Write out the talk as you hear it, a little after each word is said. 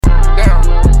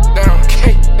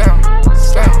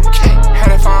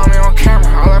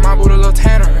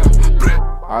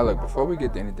Before we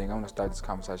get to anything, I want to start this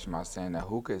conversation by saying that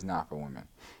hookah is not for women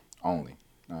only.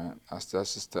 All right, that's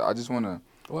just. I just want to.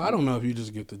 Well, I don't know if you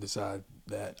just get to decide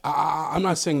that. I'm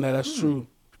not saying that that's true,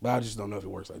 but I just don't know if it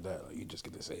works like that. Like you just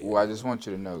get to say it. Well, I just want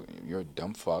you to know you're a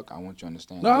dumb fuck. I want you to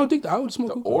understand. No, I don't think that I would smoke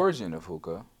the hookah. origin of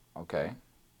hookah. Okay,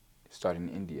 started in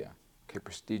India. Okay,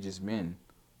 prestigious men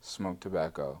smoke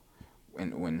tobacco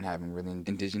when having really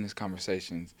indigenous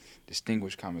conversations,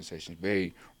 distinguished conversations,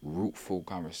 very rootful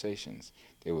conversations.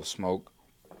 They will smoke,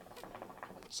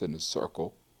 sit in a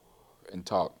circle, and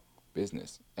talk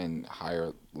business and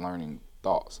higher learning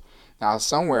thoughts. Now,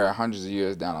 somewhere hundreds of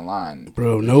years down the line,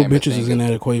 Bro, no bitches is in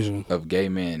that equation. Of gay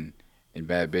men and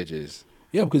bad bitches.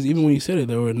 Yeah, because even when you said it,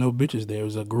 there were no bitches there. It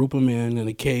was a group of men in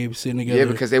a cave sitting together. Yeah,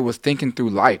 because they was thinking through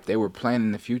life. They were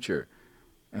planning the future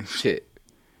and shit.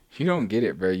 You don't get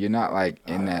it, bro. You're not like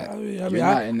in that.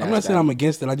 I'm not saying I'm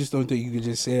against it. I just don't think you could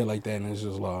just say it like that and it's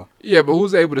just law. Yeah, but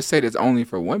who's able to say that's only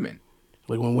for women?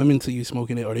 Like when women see you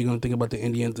smoking it, are they gonna think about the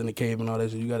Indians in the cave and all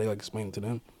that? So you gotta like explain it to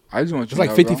them. I just want you to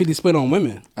know, it's like 50-50 split on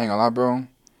women. I ain't gonna lie, bro.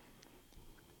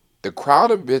 The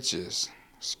crowd of bitches.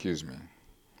 Excuse me.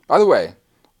 By the way,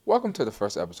 welcome to the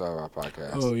first episode of our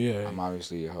podcast. Oh yeah. I'm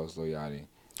obviously your host, Lil Yachty.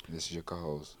 This is your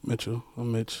co-host, Mitchell.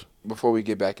 I'm Mitch. Before we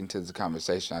get back into the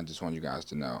conversation, I just want you guys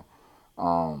to know,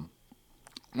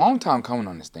 long time coming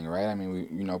on this thing, right? I mean,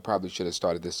 we probably should have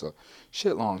started this a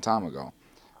shit long time ago,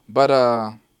 but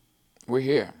we're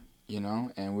here,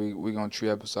 and we're gonna treat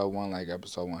episode 1 like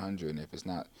episode 100, and if it's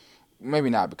not, maybe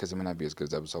not because it may not be as good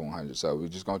as episode 100. So we're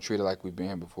just gonna treat it like we've been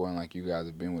here before and like you guys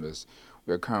have been with us.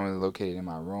 We're currently located in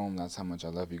my room. That's how much I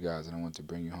love you guys, and I want to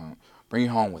bring you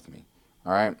home with me.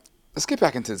 All right. Let's get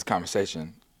back into this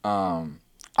conversation. Why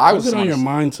is it on your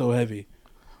mind so heavy?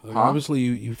 Like, obviously,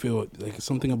 you feel like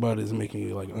something about it is making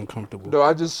you like uncomfortable. No,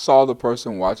 I just saw the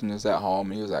person watching this at home,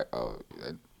 and he was like, "Oh,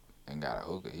 that ain't got a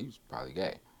hookah. He's probably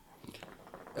gay."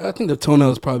 I think the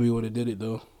toenails probably would have did it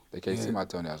though. They can't see my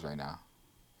toenails right now,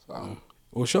 so.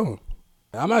 Well, show them.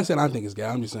 I'm not saying I think it's gay.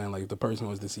 I'm just saying like if the person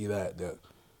was to see that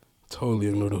totally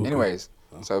ignore the hookah. Anyways,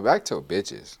 so back to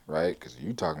bitches, right? Because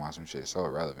you talking about some shit so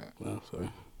irrelevant. Oh, sorry.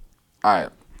 All right,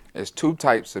 there's 2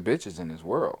 types of bitches in this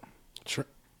world. Sure.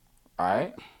 All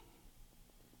right,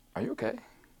 are you okay?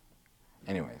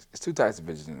 Anyways, it's 2 types of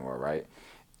bitches in the world, right?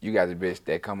 You got the bitch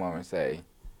that come over and say,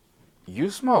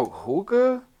 "You smoke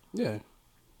hookah?" Yeah.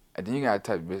 And then you got a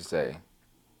type of bitch say,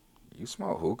 "You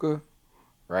smoke hookah?"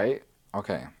 Right?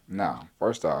 Okay. Now,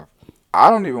 first off, I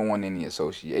don't even want any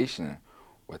association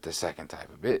with the second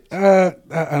type of bitch. I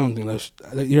don't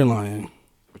think you're lying.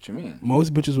 What you mean?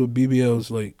 Most bitches with BBLs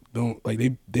like don't like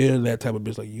they're that type of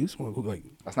bitch like you smoke hookah like.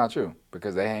 That's not true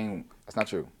because they hang. That's not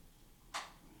true.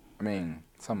 I mean,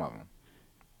 some of them.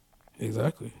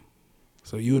 Exactly.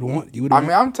 So you would want. I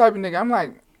mean, I'm the type of nigga. I'm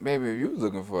like, baby, if you was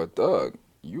looking for a thug,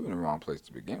 you in the wrong place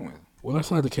to begin with. Well, that's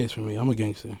not the case for me. I'm a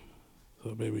gangster.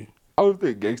 So, baby. I don't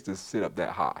think gangsters sit up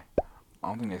that high. I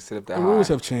don't think they sit up that high. The rules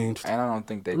have changed. And I don't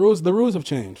think they... The rules have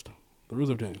changed. The rules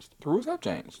have changed. The rules have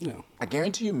changed. Yeah. I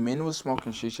guarantee you men was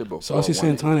smoking shisha before. Saucy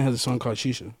Santana has a song called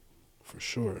Shisha. For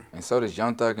sure. And so does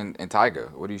Young Thug and Tyga.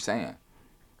 What are you saying?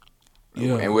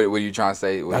 Yeah. And what are you trying to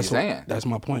say? What are you saying? That's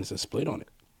my point. It's a split on it.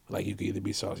 Like, you could either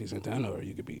be Saucy Santana or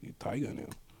you could be Tyga now.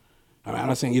 I mean, I'm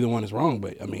not saying either one is wrong,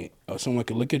 but, I mean, someone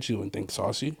could look at you and think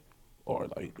Saucy or,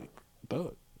 like,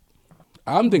 Thug.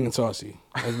 I'm thinking Saucy.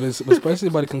 Especially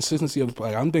by the consistency of the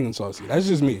play. I'm thinking Saucy. That's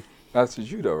just me. That's just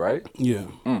you, though, right? Yeah.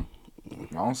 I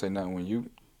don't say nothing when you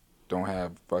don't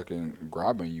have fucking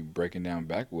grabbing you breaking down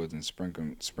backwoods and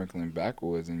sprinkling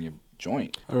backwoods in your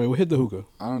joint. All right, we'll hit the hookah.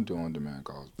 I don't do on-demand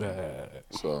calls.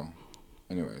 So,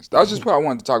 anyways, that was just what I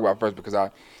wanted to talk about first because I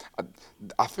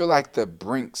feel like the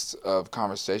brinks of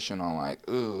conversation on like,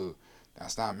 ooh,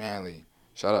 that's not manly.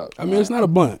 Shut up. I mean, it's not a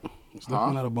blunt. It's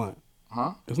definitely not a blunt.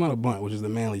 Huh? It's not a blunt, which is the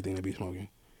manly thing to be smoking.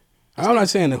 I'm not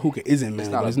saying that hookah isn't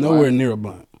manly, but it's blunt. nowhere near a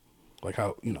blunt. Like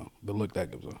how, the look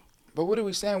that gives off. But what are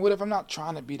we saying? What if I'm not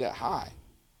trying to be that high?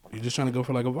 You're just trying to go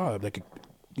for like a vibe that could,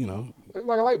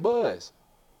 like a light buzz.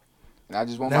 And I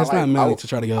just want that's not manly to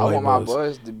try to get a light buzz. I want my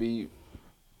buzz to be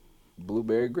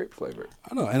blueberry grape flavored.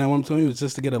 I know, and what I'm telling you is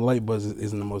just to get a light buzz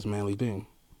isn't the most manly thing.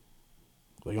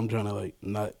 Like I'm trying to like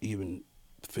not even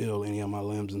feel any of my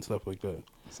limbs and stuff like that.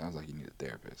 Sounds like you need a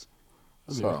therapist.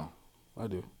 I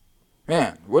do.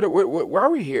 Man, why are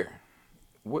we here?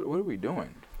 What are we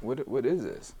doing? What is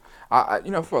this? I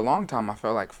for a long time I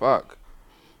felt like fuck.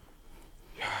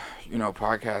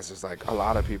 Podcasts is like a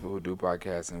lot of people who do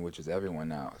podcasting, which is everyone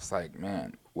now. It's like,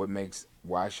 man,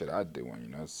 why should I do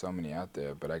one? There's so many out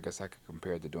there, but I guess I could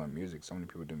compare it to doing music. So many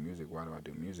people do music. Why do I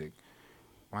do music?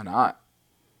 Why not?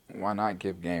 Why not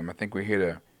give game? I think we're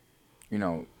here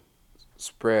to,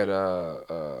 spread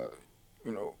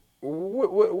you know,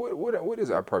 what is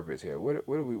our purpose here? What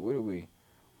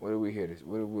are we here to?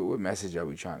 What message are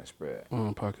we trying to spread?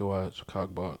 Pocket watch, cock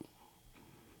block.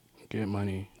 Get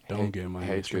money, don't get money.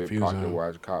 It's Hatred, confusing. pocket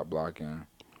watch, cock blocking.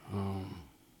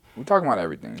 We're talking about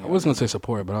everything. I was gonna say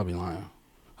support, but I'll be lying.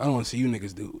 I don't want to see you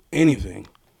niggas do anything.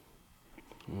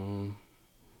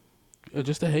 Yeah,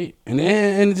 just to hate,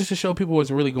 and just to show people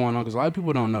what's really going on, because a lot of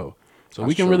people don't know. So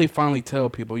we can really finally tell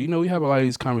people. You know, we have a lot of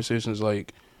these conversations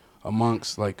like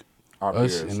amongst like our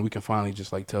us, peers. and we can finally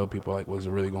just like tell people like what's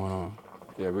really going on.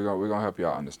 Yeah, we're gonna help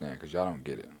y'all understand because y'all don't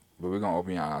get it, but we're gonna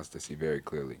open your eyes to see very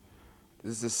clearly.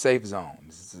 This is a safe zone.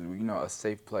 This is a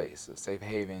safe place, a safe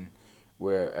haven,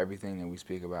 where everything that we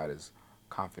speak about is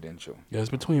confidential. Yeah,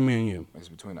 it's between me and you. It's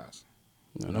between us.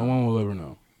 No one will ever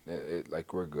know.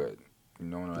 Like we're good.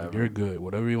 No one will ever. You're good.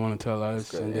 Whatever you want to tell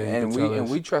us, and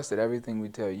we trust that everything we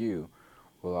tell you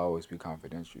will always be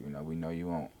confidential. You know, we know you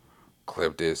won't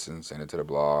clip this and send it to the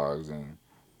blogs and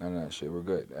none of that shit. We're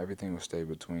good. Everything will stay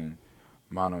between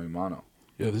mano y mano.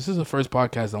 Yeah, this is the first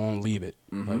podcast that won't leave it.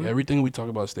 Like everything we talk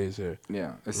about stays here.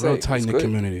 Yeah, it's real tight knit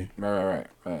community. Right.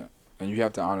 And you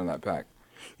have to honor that pact.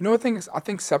 You know what I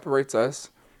think separates us,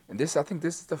 and I think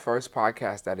this is the first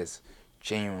podcast that is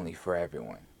genuinely for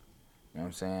everyone. You know what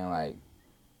I'm saying? Like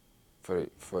for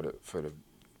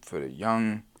the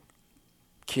young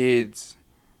kids,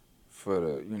 for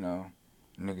the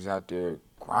niggas out there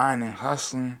grinding,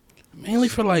 hustling. Mainly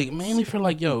for like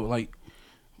yo, like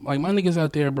my niggas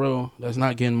out there, bro, that's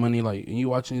not getting money. Like, and you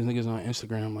watching these niggas on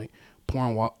Instagram, like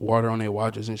pouring water on their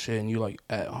watches and shit, and you like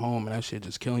at home, and that shit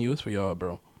just killing you. It's for y'all,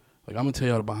 bro. Like, I'm gonna tell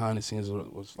y'all the behind the scenes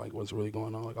what's really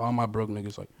going on. Like, all my broke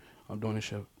niggas, like, I'm doing this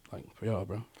shit like for y'all,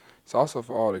 bro. It's also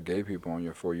for all the gay people on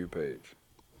your For You page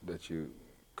that you.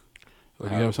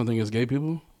 Like, you have something against gay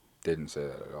people? Didn't say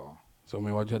that at all. So, I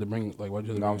mean, why'd you have to bring, like,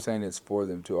 No, I'm saying it's for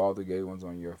them too. All the gay ones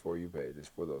on your For You page. It's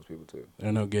for those people too. There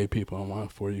are no gay people on my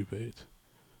For You page.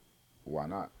 Why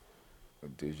not?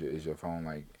 Is your phone,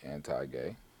 like,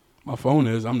 anti-gay? My phone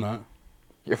is. I'm not.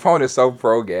 Your phone is so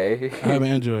pro-gay. I have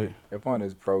Android. Your phone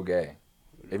is pro-gay.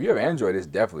 If you have Android, it's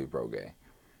definitely pro-gay.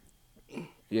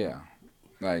 Yeah.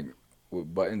 Like,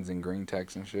 with buttons and green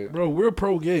text and shit. Bro, we're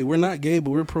pro-gay. We're not gay,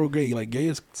 but we're pro-gay. Like, gay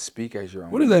is... Speak as your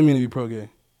own. What does that mean to be pro-gay?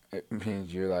 It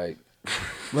means you're like...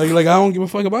 like I don't give a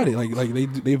fuck about it. Like they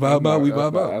vibe out, we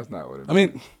vibe out. That's not what it means. I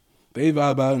mean, they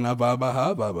vibe out and I vibe out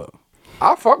how I vibe out.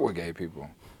 I fuck with gay people.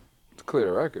 To clear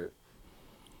the record.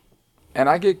 And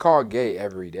I get called gay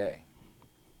every day.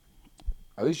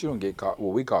 At least you don't get called...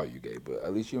 Well, we call you gay, but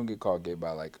at least you don't get called gay by,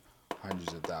 like,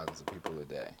 hundreds of thousands of people a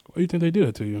day. Why do you think they do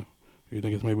that to you? You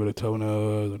think it's maybe the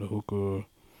toenails or the hookah,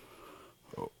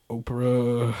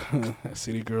 Oprah,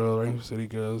 City Girl, Rainbow City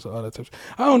Girls, all that type of shit?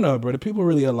 I don't know, bro. The people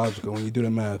really illogical when you do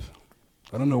the math.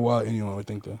 I don't know why anyone would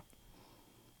think that.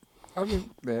 I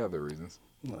mean, they have their reasons.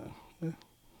 Yeah.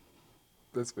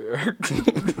 That's fair.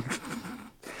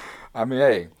 I mean,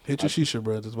 hey. Hit your shisha,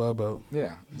 bro. That's what about.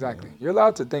 Yeah, exactly. Yeah. You're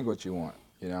allowed to think what you want,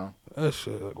 you know? That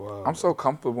shit, like, wow. I'm so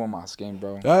comfortable in my skin,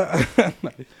 bro. That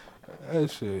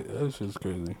shit's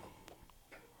crazy.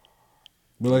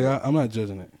 But, like, I'm not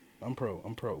judging it. I'm pro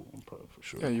for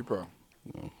sure. Yeah, you pro.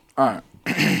 Yeah. All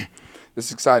right. This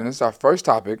is exciting. This is our first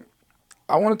topic.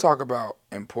 I want to talk about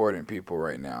important people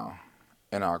right now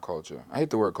in our culture. I hate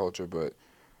the word culture, but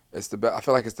it's I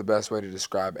feel like it's the best way to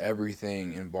describe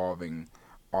everything involving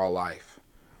our life.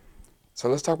 So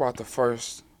let's talk about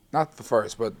not the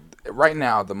first, but right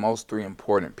now, the most three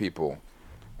important people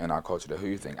in our culture. Who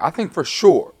you think? I think for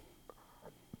sure.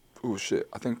 Oh, shit.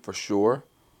 I think for sure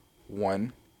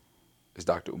one is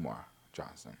Dr. Umar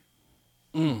Johnson.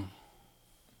 I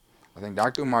think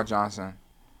Dr. Umar Johnson,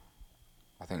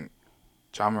 I think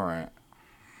Ja Morant,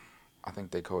 I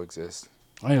think they coexist.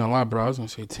 I ain't gonna lie, bro. I was gonna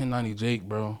say 1090 Jake,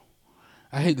 bro.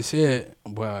 I hate to say it,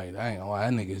 but I ain't gonna lie.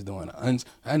 That nigga's doing that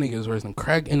nigga's worse than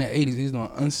crack in the 80s. He's doing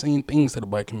unseen things to the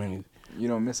black community. You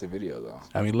don't miss a video though.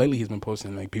 I mean, lately he's been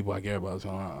posting like people I care about.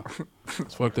 So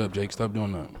it's fucked up, Jake. Stop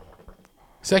doing that.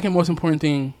 Second most important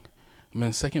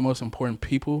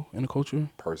people in the culture.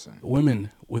 Person.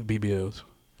 Women with BBLs.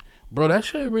 Bro, that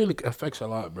shit really affects a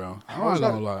lot, bro. I'm not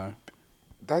gonna lie.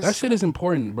 That shit is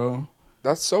important, bro.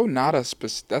 That's so not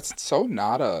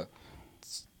a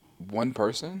one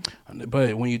person.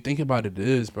 But when you think about it, it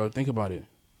is, bro. Think about it.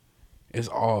 It's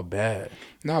all bad.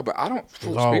 No, but I don't. It's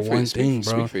all one thing,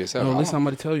 bro. Speak for yourself. No, listen, I'm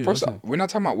going to tell you. First off, we're not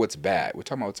talking about what's bad. We're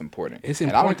talking about what's important. It's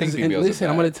important. And I don't think BBLs listen, are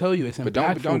bad. I'm going to tell you. It's impactful,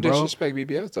 but don't disrespect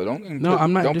BBLs, though.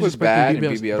 I'm not don't put disrespecting bad BBLs.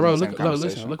 and BBLs bro, in the same conversation.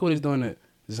 listen. Look what he's doing to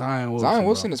Zion Wilson. Zion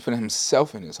Wilson is putting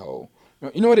himself in his hole.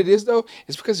 You know what it is, though?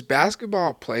 It's because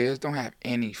basketball players don't have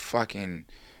any fucking,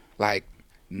 like,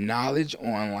 knowledge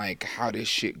on like how this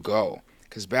shit go.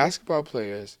 Cause basketball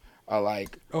players are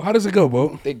like Oh, how does it go,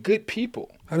 Bo? they're good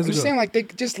people. How does I'm it just go? saying like they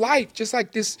just life, just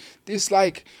like this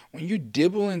like when you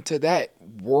dibble into that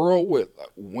world with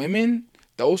women,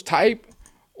 those type,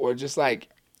 or just like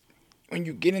when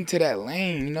you get into that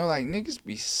lane, you know, like niggas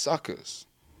be suckers.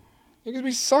 Niggas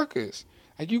be suckers.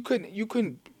 Like you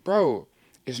couldn't, bro.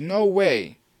 There's no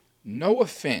way, no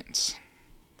offense.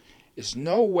 There's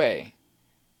no way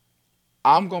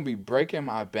I'm gonna be breaking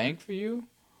my bank for you,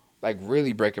 like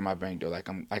really breaking my bank though.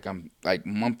 I'm like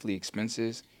monthly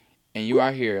expenses, and you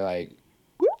out here like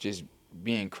just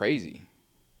being crazy.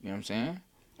 You know what I'm saying?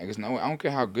 Like it's no, I don't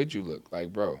care how good you look.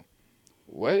 Like bro,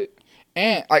 what?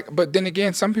 And like, but then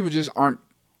again, some people just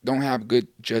don't have good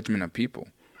judgment of people.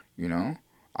 You know,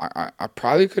 I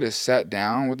probably could have sat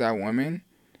down with that woman,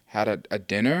 had a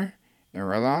dinner, and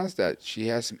realized that she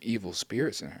has some evil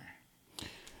spirits in her.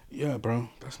 Yeah, bro.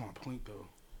 That's my point, though.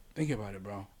 Think about it,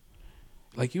 bro.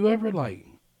 Like, you ever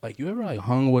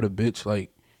hung with a bitch,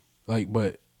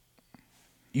 but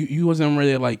you wasn't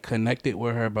really, like, connected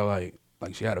with her, but,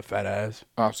 like she had a fat ass?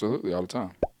 Absolutely, all the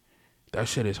time. That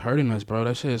shit is hurting us, bro.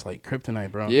 That shit is, like,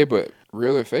 kryptonite, bro. Yeah, but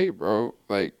real or fake, bro,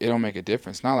 like, it don't make a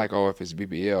difference. Not like, oh, if it's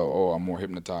BBL, oh, I'm more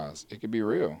hypnotized. It could be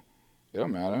real. It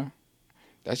don't matter.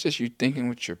 That's just you thinking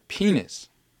with your penis.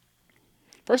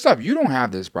 First off, you don't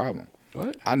have this problem.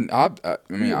 What? I mean, What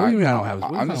do you mean I don't have this?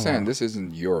 What I'm you just talking saying about? this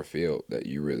isn't your field that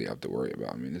you really have to worry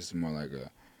about. I mean, this is more like a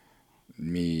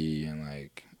me and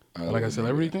like Like a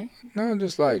celebrity thing? No,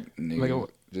 just like nigga, Like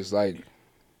a- just like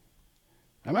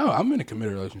I mean, I'm in a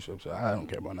committed relationship, so I don't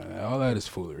care about none of that. All that is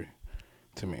foolery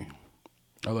to me.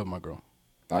 I love my girl.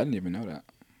 I didn't even know that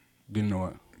Didn't know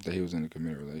what? he was in a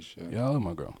committed relationship. Yeah, I love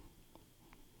my girl.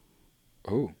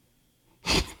 Who?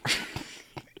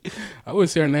 I would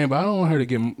say her name, but I don't want her to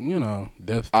get,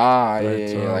 death. Yeah,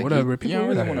 threats or like whatever. You People don't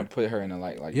really like want to her. put her in a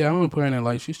light like Yeah, that. I'm gonna put her in there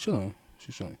like she's chilling.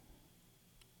 She's chilling.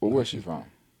 Well, where's she from?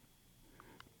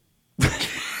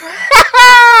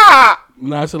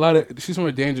 No, it's a lot of. She's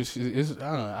more dangerous.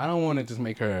 I don't want to just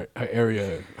make her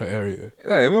area.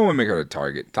 Yeah, we want to make her the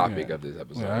target topic Yeah. of this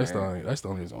episode. Yeah, that's right? the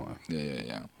only reason why.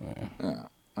 Yeah. Yeah.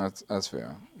 That's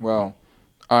fair. Well,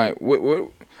 all right.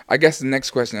 What? I guess the next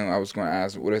question I was going to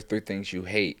ask: what are 3 things you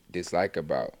hate, dislike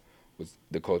about with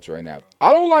the culture right now?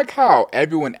 I don't like how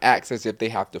everyone acts as if they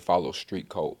have to follow street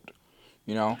code.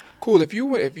 You know, cool.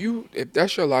 If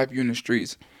that's your life, you're in the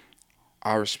streets.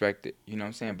 I respect it. You know what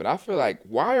I'm saying? But I feel like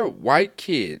why are white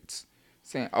kids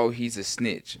saying, "Oh, he's a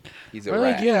snitch, he's a Or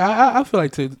rat"? like, yeah, I feel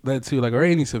like that too. Like, or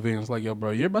any civilians, like, yo,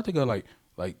 bro, you're about to go like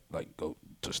go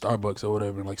to Starbucks or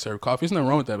whatever and like serve coffee. There's nothing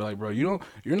wrong with that. But like, bro, you're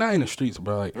not in the streets,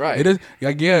 bro. Like, Right. It is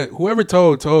like, yeah, whoever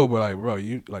told, but like, bro,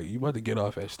 you about to get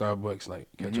off at Starbucks, like,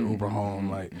 get your Uber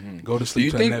home, like, go to sleep.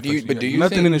 you think- Netflix. do you- but do you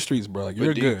nothing think- in the streets, bro? Like,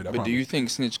 you're good. But do you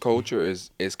think snitch culture is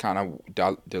kind of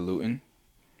diluting?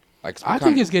 Like I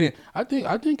think it's getting. I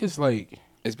think it's like.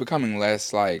 it's becoming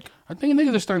less like. I think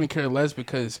niggas are starting to care less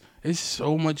because it's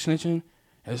so much snitching.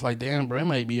 It's like, damn, bro, it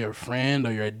might be your friend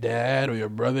or your dad or your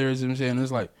brother. You know what I'm saying?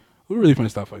 It's like, who really finna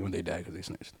stop fucking with their dad because they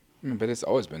snitched? But it's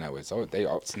always been that way. So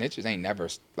snitches ain't never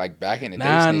like back in the day.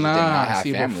 Nah. Snitches did not have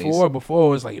See, families. before it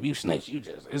was like, if you snitch,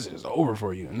 it's just over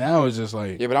for you. Now it's just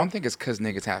like, Yeah, but I don't think it's because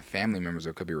niggas have family members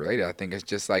or could be related. I think it's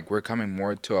just like we're coming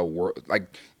more to a world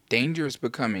like danger is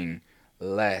becoming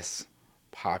less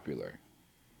popular.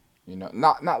 You know,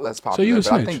 not less popular. you a but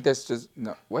I snitch? think that's just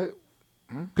no. What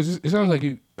because it sounds like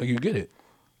you get it.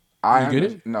 I You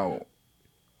get it? No.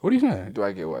 What are you saying? Do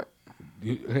I get what?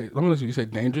 Hey, let me listen. You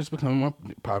said dangerous becoming more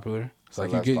popular. It's So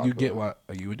like less you popular. get why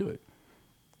you would do it.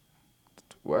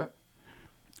 What?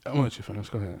 I'm gonna let you finish.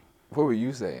 Go ahead. What were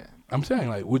you saying? I'm saying,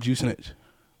 like, would you snitch?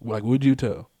 Like, would you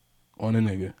tell on a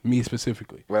nigga? Me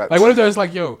specifically. Well, Like, what if there's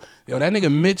like, yo, that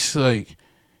nigga Mitch, like,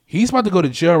 he's about to go to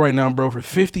jail right now, bro, for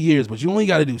 50 years, but you only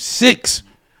got to do 6.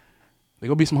 There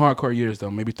gonna be some hardcore years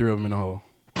though, maybe 3 of them in the hole.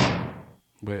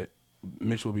 But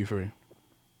Mitch will be free.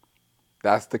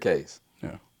 That's the case.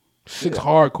 Yeah, 6 Yeah.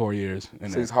 hardcore years.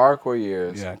 In 6 there. hardcore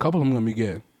years. Yeah, a couple of them gonna be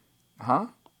good. Huh?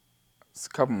 It's a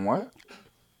couple what?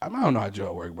 I don't know how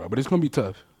jail work, bro, but it's gonna be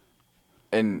tough.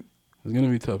 And It's gonna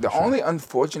be tough. the for sure. only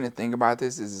unfortunate thing about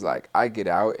this is like I get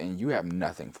out and you have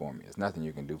nothing for me. There's nothing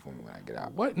you can do for me when I get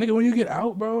out. What, nigga? When you get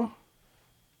out, bro,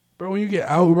 when you get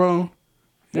out, bro,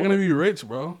 you're gonna be rich,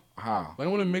 bro. How? Like, I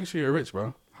want to make sure you're rich,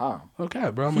 bro. How? Okay,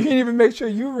 bro. You can't even make sure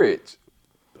you rich.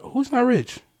 Who's not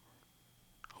rich?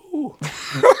 Who?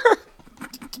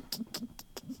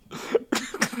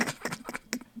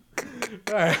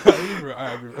 All right,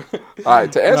 bro. All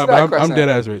right, to answer Nah, that but I'm question. dead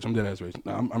ass rich.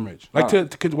 No, I'm rich. Like, Huh.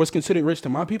 to what's considered rich to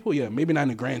my people, yeah, maybe not in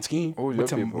the grand scheme, Who's but your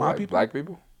to people? my Like people, black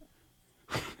people?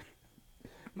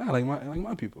 Not like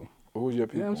my people. Who was your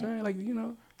You know people? what I'm saying? Like, you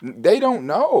know. They don't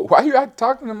know. Why you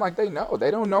talking to them like they know?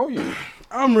 They don't know you.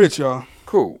 I'm rich, y'all.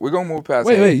 Cool. We're gonna move past.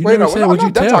 Wait, you never said no, what I'm you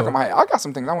not done tell. talking about. I got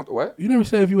some things I want to. What? You never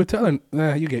said if you were telling.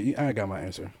 Nah, I got my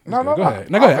answer. It's No, good. no, Go no. ahead.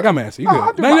 No, go ahead. I got my answer. You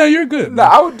No, good? No, you're good. No,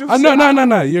 I would do.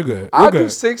 No. You're good. I'll You're do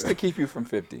good. 6 to keep you from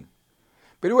 50.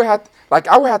 But it would have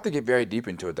to, I would have to get very deep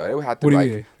into it though. It would have to What do be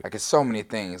you mean? like it's so many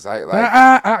things. I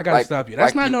gotta like- stop you. That's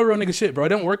like not you- no real nigga shit, bro. It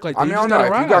don't work like that. I mean, You I just don't know.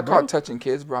 gotta If you got ride, bro. caught touching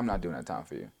kids, bro, I'm not doing that time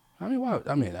for you. I mean, why?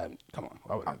 I mean, come on.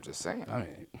 Why would I'm just saying. I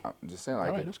mean, I'm just saying. all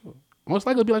Like, right, that's cool. Most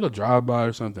likely it'll be like a drive-by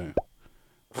or something.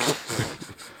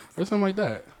 Or something like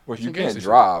that. well, you Some can't gangster shit.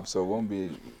 drive, so it won't be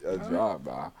a drive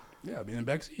by. Yeah, I'll be in the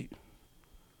back seat.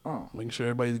 Oh. Making sure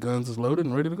everybody's guns is loaded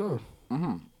and ready to go.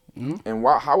 And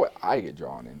why? How would I get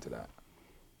drawn into that?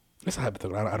 It's a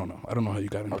hypothetical. I don't know. I don't know how you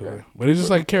got into Okay. it. But it's just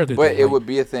like a character But thing. it Like, would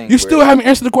be a thing. you still where- haven't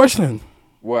answered the question.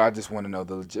 Well, I just want to know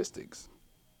the logistics.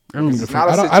 I don't need a It's friend.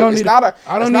 not a I don't situ- need it's not a-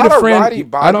 I don't it's need not a a friend. Roddy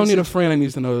Bobby I don't need a situ- friend that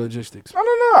needs to know the logistics. No.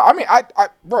 I mean,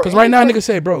 bro. Because right now, anything- niggas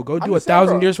say, bro, go do I'm a just saying,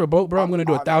 1,000 bro. years for a boat, bro. I'm going to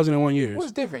do 1,001 years.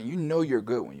 What's different? You know you're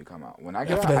good when you come out. When I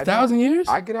get out, After I 1,000 don't- years?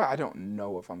 I get out. I don't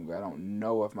know if I'm good. I don't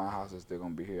know if my house is still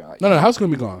gonna be here. Like, No, the house is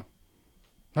going to be gone.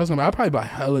 I'll probably buy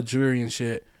hella jewelry and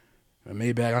shit. A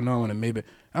Maybach. I know I want a Maybach.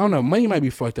 I don't know. Money might be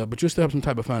fucked up, but you still have some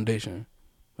type of foundation.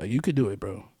 Like, you could do it,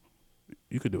 bro.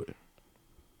 You could do it.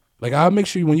 Like, I'll make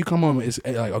sure when you come home, it's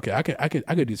like, okay, I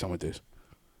could do something with this.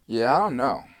 Yeah, I don't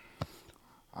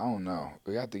know.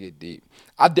 We have to get deep.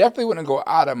 I definitely wouldn't go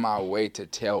out of my way to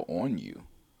tell on you,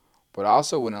 but I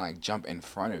also wouldn't like jump in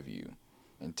front of you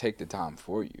and take the time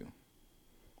for you.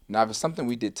 Now, if it's something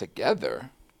we did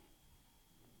together,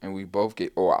 and we both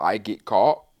get, or I get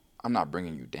caught, I'm not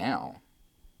bringing you down.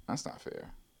 That's not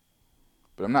fair.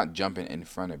 But I'm not jumping in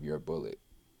front of your bullet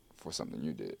for something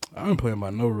you did. I ain't playing by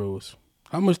no rules.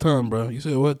 How much time, bro? You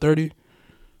said what, 30?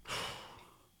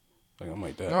 Like, I'm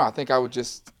like that. No, I think I would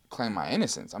just claim my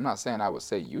innocence. I'm not saying I would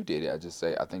say you did it. I just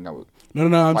say I think I would. No.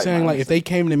 I'm Like, saying, my like, if they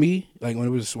came to me, like, when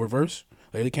it was reverse,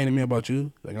 like, they came to me about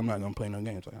you, like, I'm not going to play no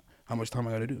games. Like, how much time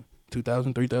I got to do?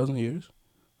 2,000, 3,000 years?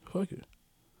 Fuck it.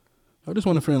 I just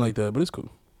want a friend like that, but it's cool.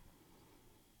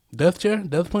 Death chair?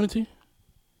 Death penalty?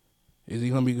 Is he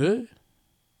going to be good?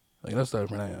 Like, that's the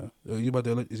friend I am. You about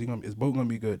to, is boat going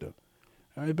to be good, though?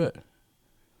 I bet.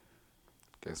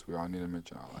 Guess we all need a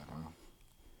mention all that, huh?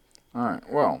 All right.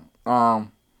 Well,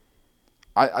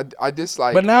 I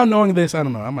dislike. But now knowing this, I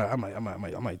don't know. I might, I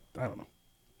don't know.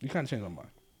 You kind of changed my mind.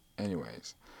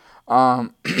 Anyways, I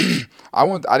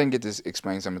didn't get to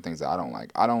explain some of the things that I don't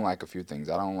like. I don't like a few things.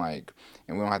 I don't like,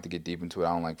 and we don't have to get deep into it. I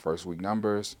don't like first week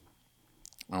numbers.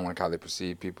 I don't like how they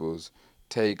perceive people's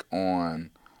take on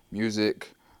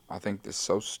music. I think that's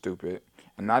so stupid.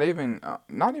 And not even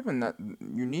that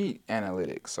you need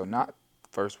analytics. So not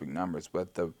first week numbers,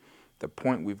 but the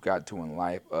point we've got to in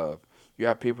life of you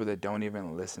have people that don't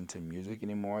even listen to music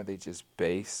anymore. They just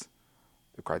base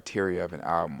the criteria of an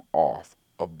album off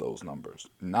of those numbers,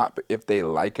 not if they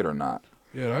like it or not.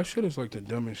 Yeah, that shit is like the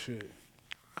dumbest shit.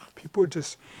 People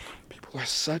are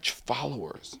such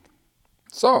followers.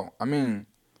 So, I mean,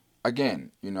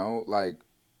 again, like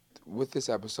with this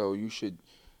episode, you should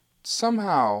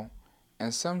somehow,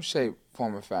 in some shape,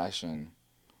 form, or fashion,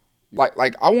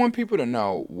 like I want people to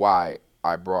know why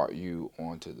I brought you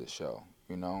onto the show.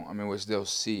 I mean, which they'll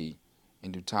see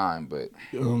in due time, but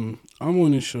I'm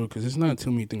on this show because it's not too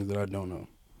many things that I don't know.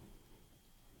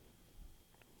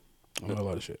 I know a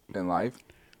lot of shit. in life,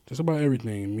 Just about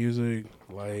everything. Music,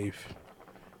 life,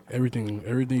 everything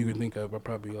you can think of. I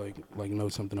probably like know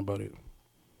something about it.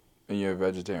 and you're a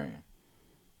vegetarian.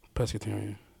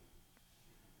 Pescatarian.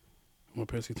 I'm a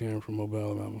pescatarian from Mobile,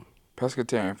 Alabama.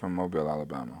 Pescatarian from Mobile,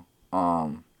 Alabama.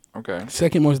 Okay.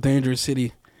 Second most dangerous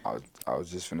city. I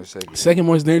was just finna say. Second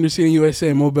most dangerous city in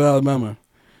USA, Mobile, Alabama.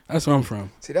 That's where I'm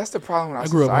from. See, that's the problem with our I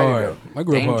grew up society, hard. though. I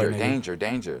grew up hard, Danger, nigga.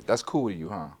 danger. That's cool to you,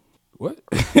 huh? What?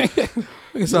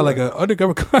 It sound like an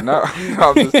undercover cop. No,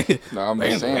 I'm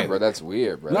just saying, bro. That's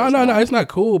weird, bro. No, it's not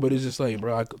cool, but it's just like,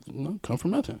 bro, I come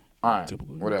from nothing. All right,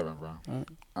 Typical. whatever, bro. All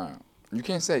All right. You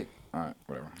can't say. All right,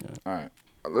 whatever. Yeah. All right.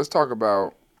 Let's talk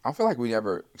about. I feel like we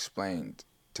never explained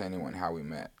to anyone how we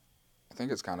met. I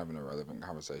think it's kind of an irrelevant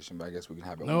conversation, but I guess we can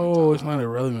have it. No, it's not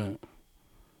irrelevant.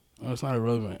 No, it's not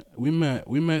irrelevant. We met.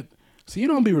 See, you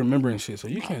don't be remembering shit, so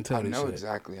you can't tell I this know shit.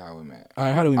 exactly how we met. All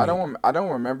right, how do we meet? I don't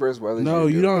remember as well as No,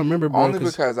 you don't remember, bro. Only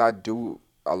because I do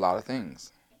a lot of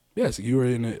things. Yes, you were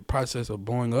in the process of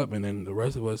blowing up, and then the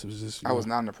rest of us was just. I was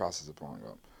not in the process of blowing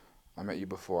up. I met you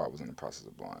before I was in the process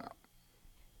of blowing up.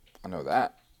 I know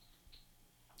that.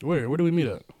 Where did we meet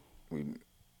at? We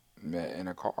met in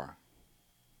a car.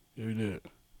 Yeah, we did.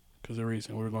 Because of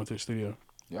reason. We were going to the studio.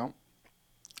 Yep.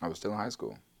 I was still in high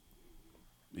school.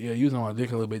 Yeah, you was on my dick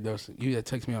a little bit though. So you had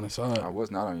text me on the side. I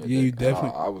was not on your Yeah, dick you at all.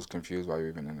 definitely. I was confused why you were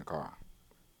even in the car.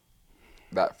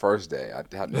 That first day, I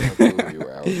had no clue who you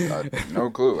were. I no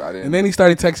clue. I didn't. And then he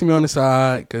started texting me on the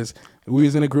side because we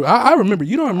was in a group. I remember.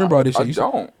 You don't remember all this shit. I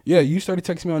don't. Yeah, you started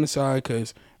texting me on the side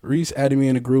because Reese added me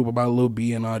in a group about Lil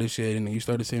B and all this shit, and then you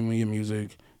started sending me your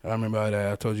music. I remember all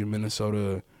that. I told you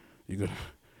Minnesota. You gonna.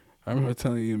 I remember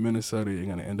telling you Minnesota. You're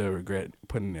gonna end up regret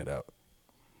putting it out.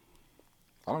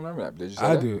 I don't remember that. Did you say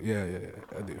I that? do.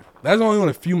 Yeah, I do. That's only one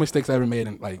of the few mistakes I ever made,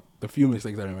 and like the few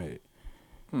mistakes I ever made.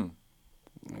 Yeah.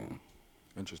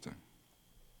 Interesting.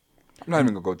 I'm not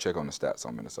even gonna go check on the stats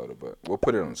on Minnesota, but we'll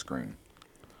put it on the screen.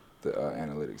 The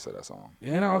analytics of that song.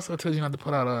 Yeah, and I also told you not to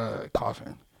put out a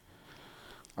coffin.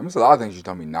 I mean, there's a lot of things you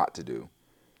told me not to do,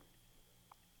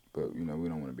 but we don't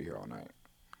want to be here all night.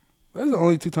 That's the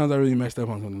only 2 times I really messed up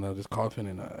on something though. Just coffin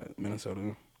in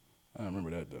Minnesota. I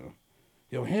remember that though.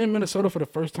 Yo, hearing Minnesota for the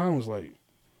first time was like,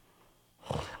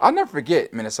 I'll never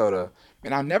forget Minnesota.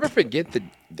 And I'll never forget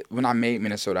when I made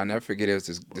Minnesota. I'll never forget it was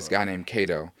this guy named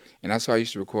Kato. And that's how I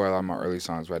used to record a lot of my early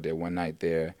songs. Where I did One Night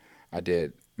there. I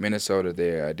did Minnesota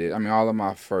there. All of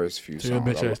my first few so your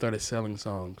songs. bitch ass started selling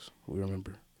songs. We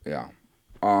remember. Yeah.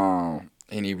 And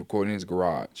he recorded in his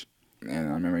garage. And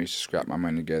I remember he used to scrap my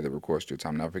money together, record studio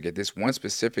time. I'll never forget this one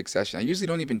specific session. I usually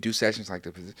don't even do sessions like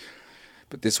this.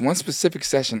 But this one specific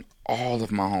session, all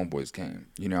of my homeboys came,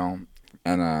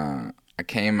 And I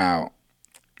came out,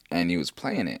 and he was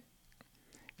playing it.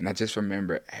 And I just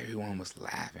remember everyone was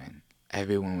laughing.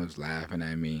 Everyone was laughing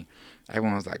at me.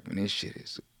 Everyone was like, man, this shit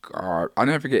is garbage. I'll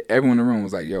never forget, everyone in the room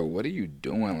was like, yo, what are you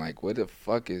doing? Like, what the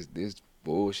fuck is this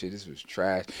bullshit? This was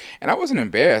trash. And I wasn't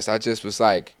embarrassed. I just was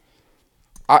like,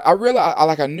 I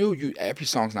realized, I knew every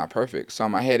song's not perfect. So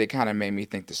in my head, it kind of made me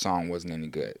think the song wasn't any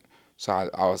good. So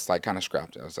I was like, kind of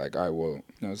scrapped it. I was like, all right, well,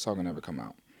 this song will never come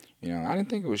out. I didn't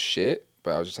think it was shit,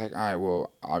 but I was just like, all right,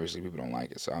 well, obviously people don't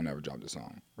like it, so I'll never drop the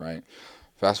song, right?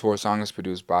 Fast Forward song is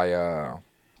produced by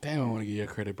Damn, I want to give you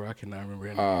credit, bro. I cannot remember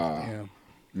any names. Damn.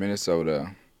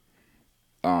 Minnesota.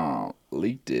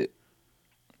 Leaked it.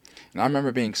 And I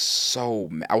remember being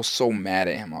I was so mad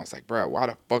at him. I was like, bro, why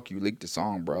the fuck you leaked the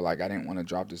song, bro? Like, I didn't want to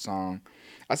drop the song.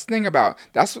 That's the thing about,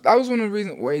 that was one of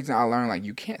the ways I learned, like,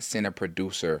 you can't send a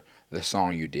producer the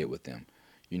song you did with them,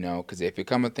 because if it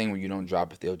come a thing where you don't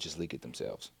drop it, they'll just leak it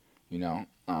themselves,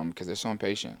 because they're so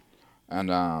impatient.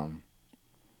 And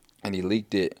he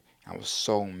leaked it. I was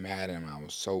so mad at him. I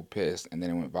was so pissed. And then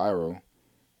it went viral.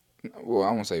 Well,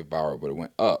 I won't say viral, but it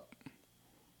went up.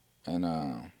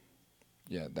 And,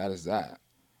 yeah, that is that.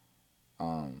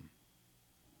 I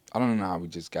don't know how we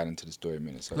just got into the story of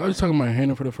Minnesota. I was talking about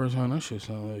hearing it for the first time. That shit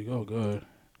sounded like, oh, God.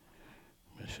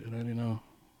 That shit, I didn't know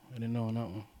on that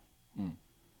one.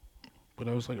 But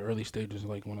that was like early stages,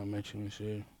 like when I met you and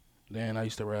shit. Then I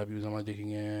used to rap. You was on my dick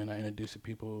again. I introduced the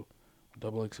people,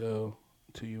 Double XL,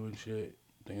 to you and shit.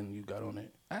 Then you got on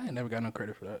it. I ain't never got no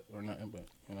credit for that or nothing, but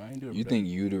I ain't do it. You think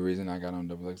you the reason I got on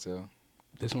Double XL?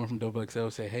 This one from Double XL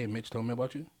said, "Hey, Mitch told me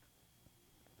about you."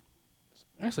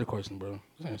 Answer the question, bro.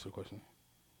 Just answer the question.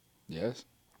 Yes.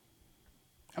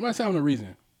 I'm not saying I'm the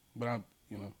reason, but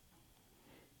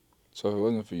So if it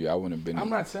wasn't for you, I wouldn't have been. I'm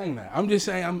not saying that. I'm just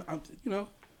saying I'm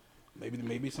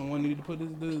maybe someone needed to put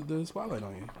the spotlight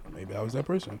on you. Maybe I was that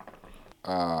person.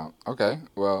 Okay.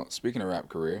 Well, speaking of rap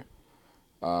career,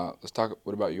 let's talk.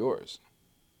 What about yours?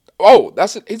 Oh,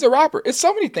 he's a rapper. It's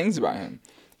so many things about him.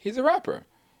 He's a rapper,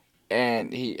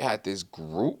 and he had this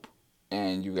group,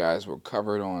 and you guys were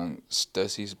covered on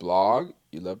Stussy's blog.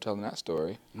 You love telling that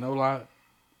story. No lie,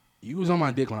 you was on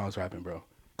my dick when I was rapping, bro.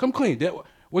 Come clean. That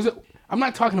was it. I'm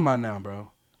not talking about now,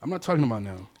 bro. I'm not talking about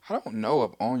now. I don't know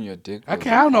if on your dick. I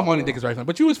don't know if on your dick is right now,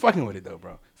 but you was fucking with it though,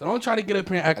 bro. So don't try to get up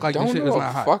here and act like this shit is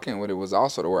not hot. Fucking with it was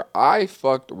also where I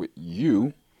fucked with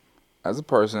you as a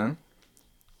person.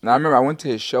 And I remember I went to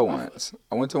his show once.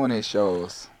 I went to one of his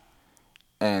shows,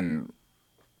 and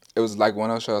it was like one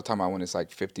of those shows I'm talking about when it's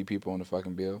like 50 people on the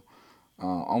fucking bill.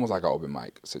 Almost like an open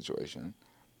mic situation.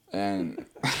 And,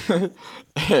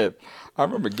 and I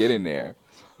remember getting there.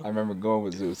 I remember going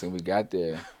with Zeus, and we got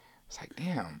there. It's like,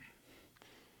 damn,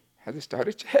 has it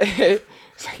started yet?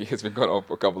 It's like, it's been going on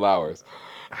for a couple hours.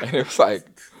 And it was like,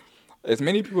 as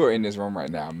many people are in this room right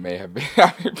now may have been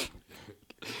how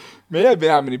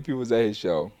many people was at his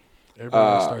show.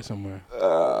 Everybody start somewhere.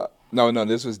 No,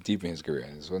 this was deep in his career.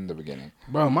 This wasn't the beginning.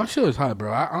 Bro, my shit was hot,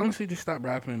 bro. I honestly just stopped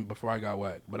rapping before I got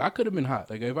whacked. But I could have been hot.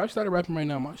 Like, if I started rapping right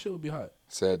now, my shit would be hot.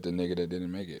 Said the nigga that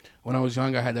didn't make it. When I was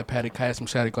young, I had that padded cast, some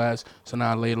shattered glass. So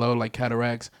now I lay low like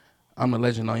cataracts. I'm the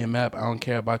legend on your map. I don't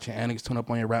care about your antics. Tune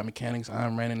up on your rap mechanics.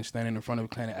 I'm ranting and standing in front of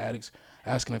planet addicts,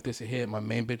 asking if this a hit. My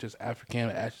main bitch is African,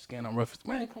 ashy skin. I'm rough.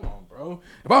 Man, come on, bro.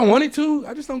 If I wanted to,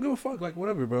 I just don't give a fuck. Like,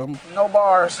 whatever, bro. No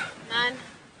bars. None.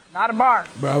 Not a bar.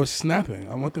 Bro, I was snapping.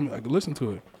 I want them to listen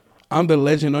to it. I'm the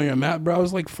legend on your map, bro. I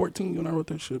was like 14 when I wrote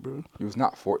that shit, bro. He was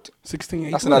not 14. 16,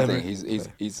 18. That's another whatever.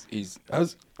 thing. He's I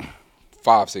was,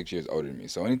 5-6 years older than me.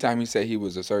 So anytime he said he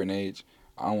was a certain age,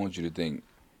 I don't want you to think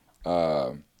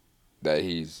that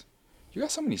he's. You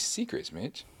got so many secrets,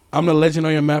 Mitch. I'm the legend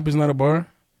on your map is not a bar.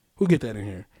 Who get that in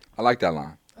here? I like that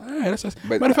line. All right, that's.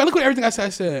 But- But if I look at everything I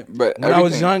said, But when I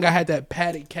was everything- young, I had that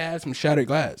padded cast from Shattered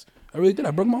Glass. I really did.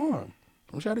 I broke my arm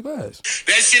from Shattered Glass.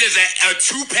 That shit is a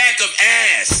 2-pack of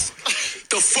ass.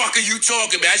 The fuck are you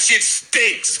talking about? That shit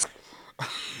stinks.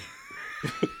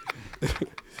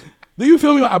 Do you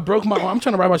feel me? I broke my arm. I'm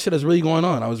trying to write about shit that's really going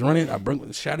on. I was running. I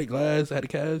broke Shattered Glass. I had a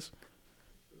cast.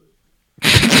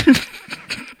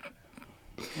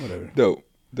 Whatever.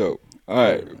 Dope. All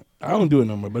right. I don't do it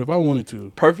no more. But if I wanted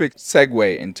to, Perfect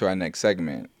segue into our next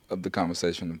segment of the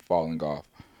conversation of falling off.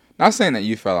 Not saying that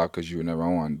you fell out because you were never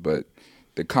on, but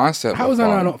the concept. how of was I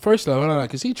falling- not on? First off,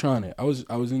 because he trying it. I was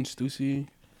in Stussy.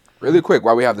 Really quick,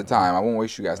 while we have the time, I won't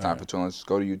waste you guys' time for too long. Let's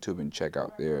go to YouTube and check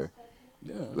out their.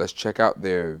 Yeah. Let's check out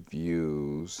their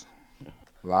views.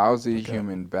 Lousy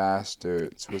Human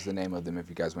Bastards was the name of them. If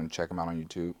you guys want to check them out on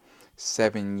YouTube,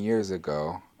 7 years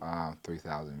ago,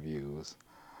 3,000 views.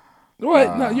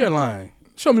 What? No, you're lying.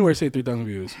 Show me where it say 3,000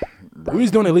 views. We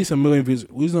was doing at least 1 million views.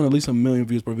 We was doing at least 1 million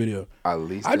views per video. At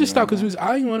least. I just stopped because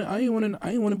I ain't want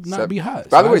to not be hot.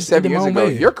 By So the I way, just 7 did my years own ago,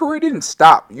 way. your career didn't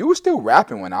stop. You were still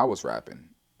rapping when I was rapping.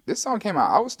 This song came out,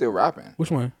 I was still rapping.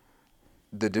 Which one?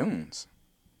 The Dunes.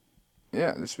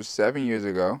 Yeah, this was 7 years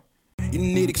ago. You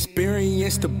need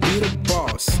experience to be the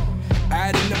boss.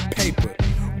 Add in the paper.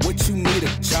 What you need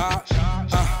a job?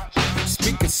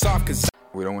 Speaking soft, cause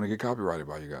We don't want to get copyrighted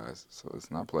by you guys, so let's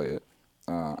not play it.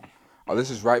 This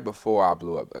is right before I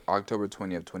blew up, October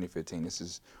 20th, 2015. This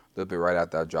is a little bit right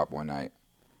after I dropped One Night.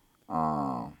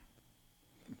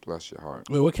 Bless your heart.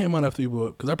 Wait, what came out after you blew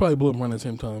up? Because I probably blew up around the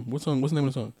same time. What song? What's the name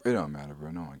of the song? It don't matter,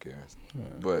 bro. No one cares.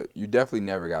 But you definitely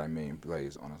never got 1 million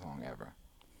plays on a song ever.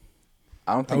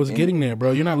 I don't think I was getting there,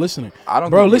 bro. You're not listening. I don't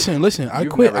Bro, think listen. I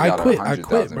you've quit. never got I quit,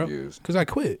 100,000 bro. views. Because I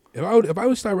quit. If I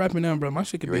would start rapping now, bro, my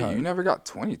shit could be Wait, hot. you never got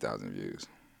 20,000 views.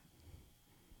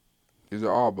 These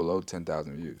are all below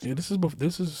 10,000 views. Yeah, this is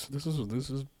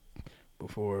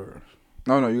before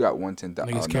No, you got 10,000.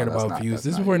 niggas cared about views.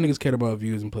 This is before niggas cared about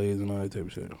views and plays and all that type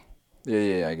of shit.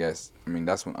 Yeah, I guess. I mean,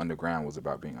 that's when underground was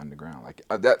about being underground. Like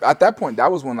at that point,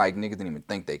 that was when like niggas didn't even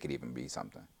think they could even be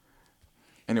something.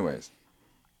 Anyways,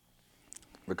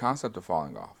 the concept of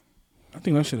falling off. I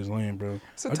think that shit is lame, bro.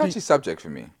 It's a touchy subject for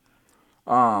me.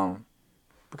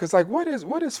 Because like, what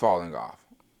is falling off?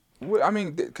 I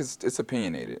mean, because it's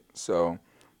opinionated. So,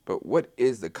 but what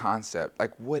is the concept?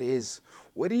 Like, what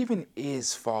even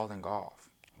is falling off?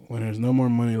 When there's no more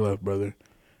money left, brother.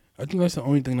 I think that's the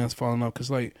only thing that's falling off.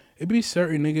 Cause like it be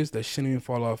certain niggas that shouldn't even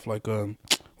fall off. Like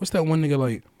what's that one nigga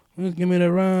like? Just give me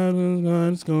that ride,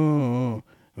 let's go.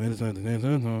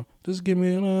 Just give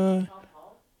me a line.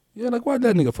 Yeah, like why'd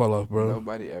that nigga fall off, bro?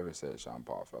 Nobody ever said Sean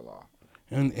Paul fell off.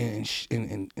 And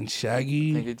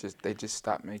Shaggy. I think they just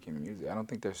stopped making music. I don't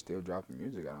think they're still dropping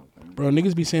music. I don't think. Bro,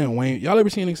 niggas be saying Wayne. Y'all ever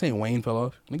seen niggas saying Wayne fell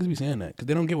off? Niggas be saying that because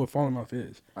they don't get what falling off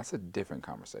is. That's a different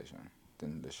conversation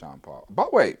than the Sean Paul. By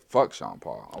the way, fuck Sean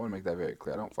Paul. I want to make that very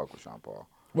clear. I don't fuck with Sean Paul.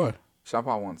 What? Sean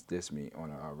Paul once dissed me on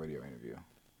a radio interview.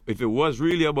 If it was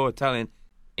really about talent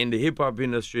in the hip hop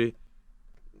industry,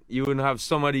 you wouldn't have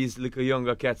some of these little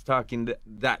younger cats talking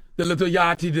that. The little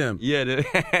yachty them. Yeah, the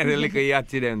little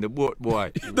yachty them, the boat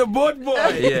boy. The boat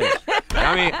boy. Yeah.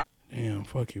 I mean, Damn,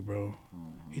 fuck you, bro.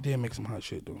 He did make some hot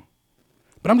shit though.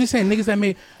 But I'm just saying niggas that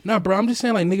made bro. I'm just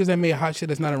saying like niggas that made hot shit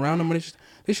that's not around them.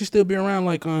 They should still be around.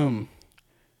 Like who?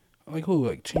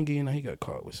 Like Chingy, and he got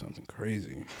caught with something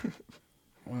crazy.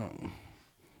 Wow.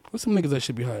 What's some niggas that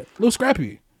should be hot? Lil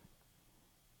Scrappy.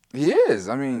 He is.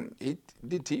 I mean, he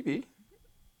did TV.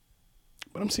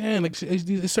 But I'm saying like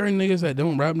it's certain niggas that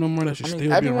don't rap no more that should still be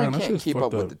around. Everyone That can't shit's keep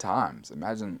fucked up with the times.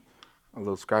 Imagine a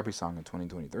little Scrappy song in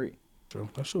 2023. So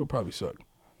that shit would probably suck.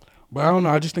 But I don't know.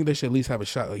 I just think they should at least have a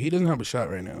shot. Like he doesn't have a shot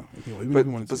right now.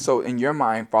 But so in your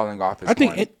mind, falling off is I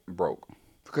think going broke.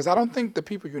 Because I don't think the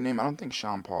people you name, I don't think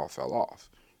Sean Paul fell off.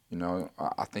 You know,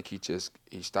 I think he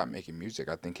stopped making music.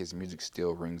 I think his music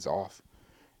still rings off.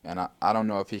 And I don't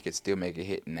know if he could still make a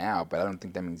hit now, but I don't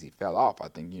think that means he fell off. I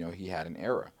think, he had an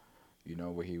era,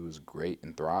 where he was great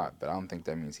and thrived. But I don't think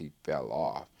that means he fell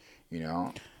off. You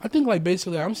know, I think like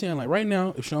basically I'm saying like right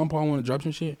now, if Sean Paul want to drop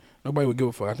some shit, nobody would give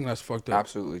a fuck. I think that's fucked up.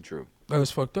 absolutely true. That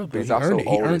was fucked up. But he's He also earned it. He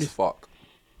old earned as it. fuck.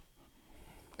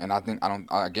 And I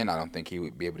don't think he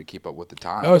would be able to keep up with the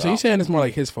time. Oh, so you saying it's more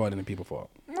like his fault than the people's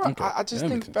fault? Well, Okay. I just That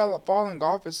think makes sense. falling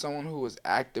off is someone who is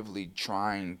actively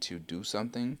trying to do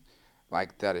something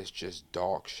like that is just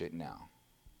dog shit now.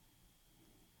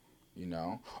 You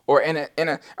know, or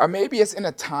or maybe it's in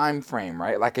a time frame,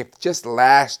 right? Like if just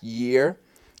last year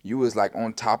you was like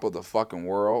on top of the fucking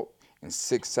world, and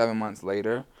 6-7 months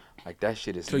later, like that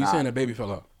shit is. So you saying the baby fell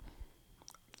off?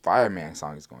 Fireman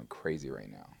song is going crazy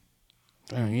right now.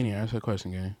 Damn, you didn't answer the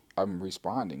question, gang. I'm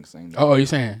responding saying that. Oh, you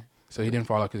saying so he didn't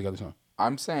fall off because he got the song?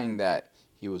 I'm saying that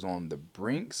he was on the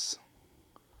brinks.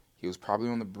 He was probably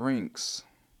on the brinks.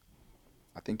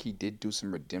 I think he did do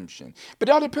some redemption. But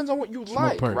it all depends on what you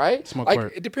like, Perp. right? Smoke like,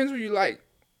 Perp. it depends what you like.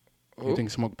 You think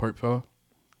Smoke Perp fell?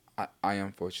 I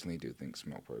unfortunately do think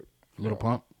Smoke Perp. Little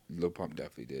Pump? Lil Pump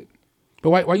definitely did. But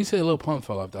why you say Lil Pump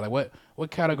fell off though? Like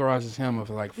what categorizes him of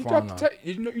like He falling dropped off?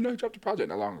 you know he dropped a project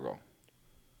not long ago.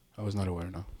 I was not aware,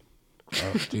 no.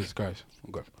 Oh, Jesus Christ.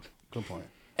 Okay. Good point.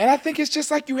 And I think it's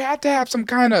just like you have to have some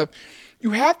kind of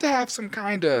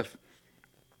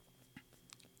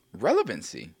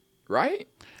relevancy, right?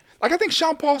 Like I think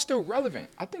Sean Paul's still relevant.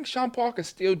 I think Sean Paul could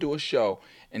still do a show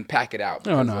and pack it out.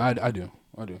 No, I do.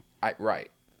 Right.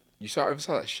 You ever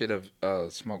saw that shit of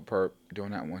Smoke Perp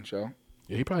doing that one show?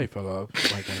 Yeah, he probably fell off.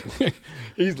 Like,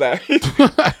 He's laughing.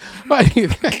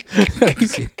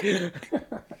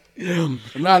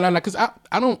 no, because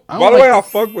I don't. By the way, I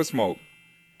fuck with Smoke.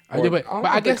 I do, but don't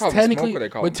I think they guess call him technically, Smoke or they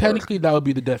call but him Perp. technically that would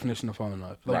be the definition of falling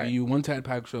off. Like Right. you once had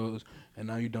pack shows and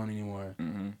now you don't anymore.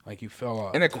 Like you fell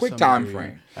off In a to quick some time degree.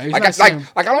 frame. He's Like not I saying-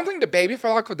 don't think the baby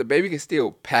fell off because the baby can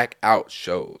still pack out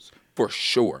shows for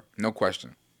sure, no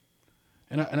question.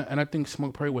 and I think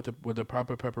Smoke Perp with the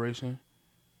proper preparation,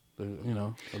 a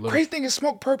little Crazy thing is,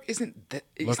 Smoke Perp isn't that.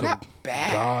 It's look not of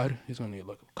bad. God, he's gonna need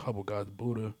like a couple gods,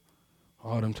 Buddha,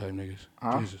 all them type niggas.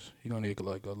 Jesus, he gonna need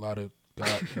like a lot of God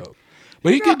help.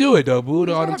 But he can do it though,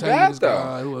 Buddha, all them It's type not bad niggas. though.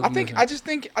 God, who else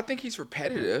missing? I think he's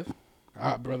repetitive.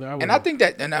 Brother, And I think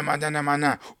that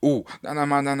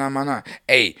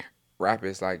hey, rap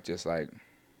is like just like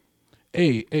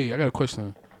Hey, I got a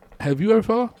question. Have you ever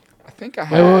fall? I think I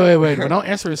have. Wait. But don't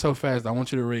answer it so fast. I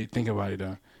want you to really think about it,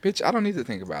 though. Bitch, I don't need to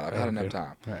think about it. I've had enough Okay.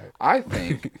 time. All right. I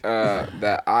think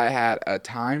that I had a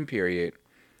time period.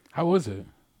 How was it?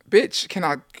 Bitch, can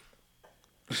I?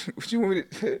 What you want me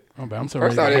to? Oh, but I'm so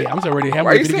First ready. off, I'm so ready.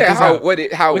 Why you saying how was Look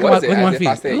it? at my As if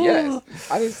I feet. said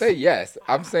yes. I didn't say yes.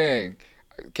 I'm saying,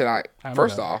 can I?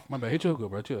 First off, my bad. Hit your hookah,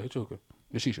 bro. Chill. Hit your hookah.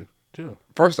 The shisha. Chill.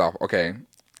 first off, okay.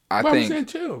 I Bro, I'm think saying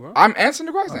chill, bro. I'm answering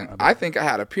the question. I think I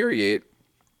had a period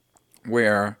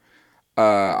where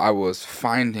I was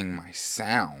finding my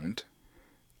sound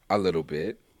a little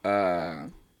bit,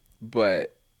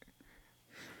 but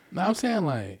No, I'm saying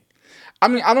like. I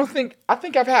mean, I think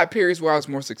I've had periods where I was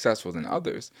more successful than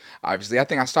others. Obviously, I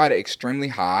think I started extremely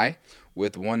high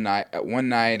with one night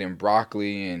and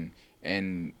broccoli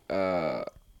and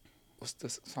what's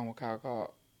this song called?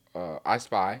 I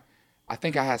Spy. I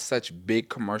think I had such big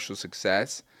commercial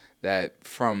success that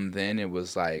from then it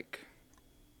was like,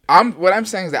 what I'm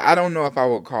saying is that I don't know if I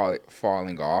would call it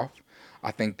falling off.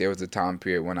 I think there was a time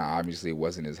period when I obviously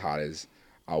wasn't as hot as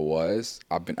I was.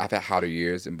 I've had hotter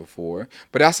years than before.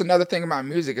 But that's another thing about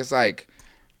music. It's like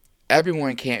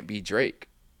everyone can't be Drake.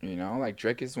 You know, like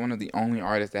Drake is one of the only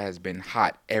artists that has been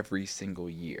hot every single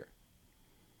year.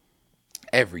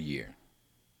 Every year.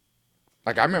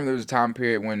 Like I remember there was a time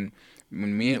period when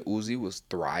me and Uzi was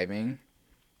thriving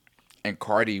and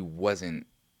Cardi wasn't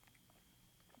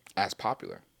as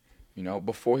popular. You know,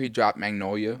 before he dropped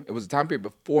Magnolia, it was a time period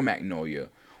before Magnolia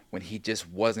when he just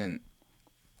wasn't,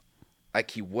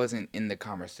 like he wasn't in the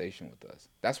conversation with us.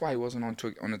 That's why he wasn't on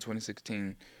the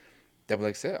 2016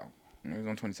 XXL. He was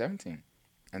on 2017.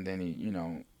 And then he,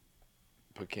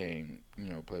 became,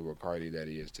 Playboy Cardi that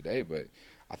he is today. But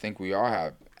I think we all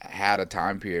have had a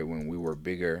time period when we were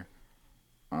bigger,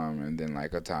 and then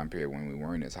like a time period when we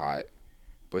weren't as hot.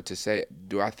 But to say,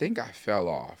 do I think I fell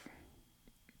off?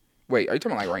 Wait, are you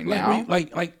talking about like right now?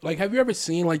 Like, have you ever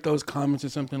seen like those comments or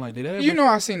something like that?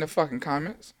 I've seen the fucking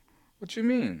comments. What you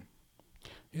mean?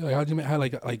 Yeah, like how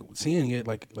like seeing it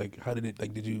like how did it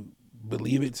like did you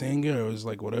believe it seeing it or was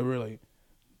like whatever like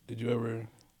did you ever?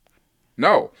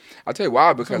 No, I'll tell you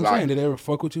why. That's Because what I'm saying. Did it ever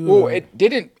fuck with you? Well, or? it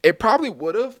didn't. It probably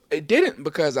would have. It didn't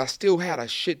because I still had a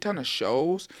shit ton of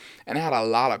shows and I had a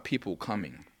lot of people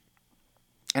coming,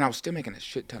 and I was still making a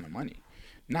shit ton of money.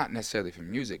 not necessarily for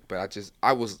music, but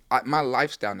my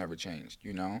lifestyle never changed,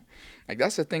 you know? Like,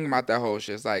 that's the thing about that whole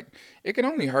shit. It's like, it can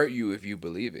only hurt you if you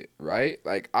believe it, right?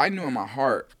 Like, I knew in my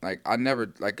heart, like, I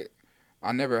never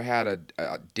had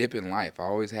a dip in life. I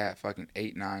always had fucking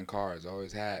 8, 9 cars. I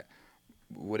always had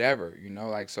whatever, you know?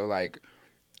 Like, so, like,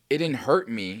 it didn't hurt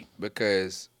me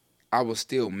because I was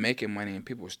still making money and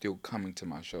people were still coming to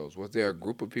my shows. Was there a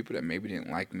group of people that maybe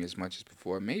didn't like me as much as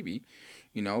before? Maybe,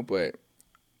 you know, but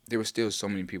there were still so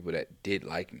many people that did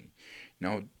like me. You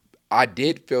know, I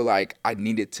did feel like I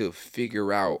needed to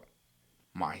figure out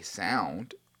my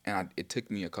sound, and it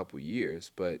took me a couple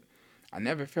years, but I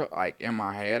never felt like in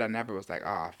my head, I never was like,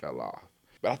 I fell off.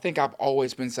 But I think I've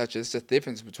always been it's the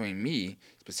difference between me,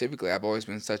 specifically, I've always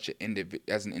been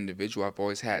as an individual, I've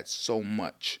always had so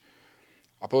much.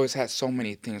 I've always had so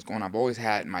many things going on. I've always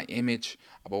had my image.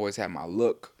 I've always had my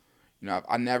look. You know,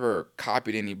 I never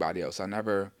copied anybody else. I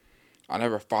never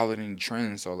followed any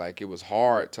trends. So, like, it was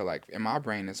hard to, like, in my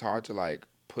brain, it's hard to, like,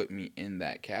 put me in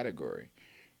that category.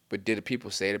 But did people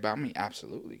say it about me?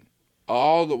 Absolutely.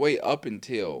 All the way up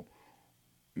until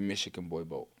Michigan Boy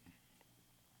Boat.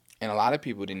 And a lot of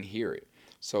people didn't hear it.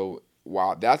 So,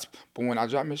 but when I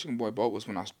dropped Michigan Boy Boat was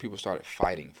when people started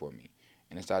fighting for me.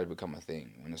 And it started to become a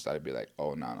thing. When it started to be like,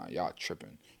 oh, no, y'all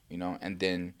tripping, you know? And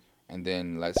then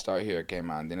Let's Start Here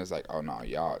came out. And then it's like, oh, no,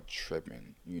 y'all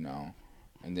tripping, you know?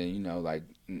 And then, you know, like,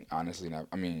 honestly,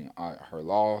 Her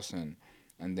Loss and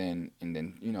then,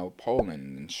 you know,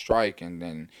 Poland and Strike.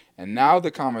 And now the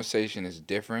conversation is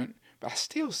different. But I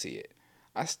still see it.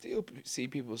 I still see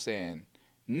people saying,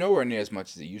 nowhere near as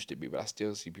much as it used to be, but I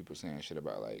still see people saying shit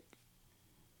about, like,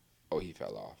 oh, he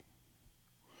fell off.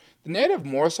 The narrative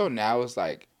more so now is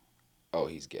like, oh,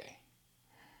 he's gay,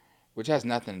 which has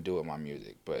nothing to do with my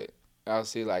music, but I'll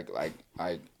see like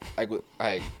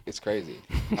it's crazy.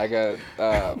 Like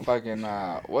fucking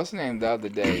what's the name the other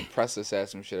day? Pressa said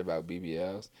some shit about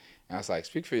BBLs, and I was like,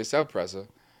 speak for yourself, Pressa.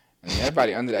 And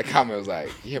everybody under that comment was like,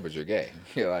 yeah, but you're gay.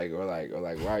 You're like, or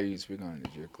why are you speaking on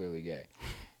it? You're clearly gay.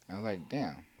 And I was like,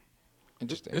 damn,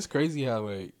 interesting. It's crazy how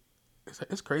like.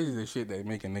 It's crazy the shit that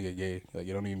make a nigga gay. Like,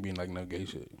 you don't even be like no gay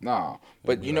shit. No,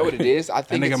 but you know what it is? I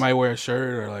think a nigga might wear a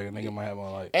shirt or like a nigga might have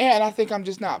on like. And I think I'm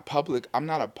just not public. I'm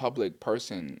not a public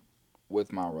person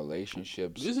with my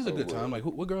relationships. This is a good time. Like,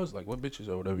 what girls, like, what bitches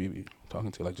or whatever you be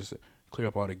talking to, like, just to clear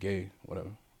up all the gay, whatever.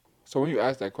 So when you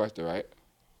ask that question, right?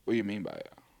 What do you mean by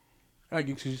it? Like,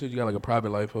 you said you got like a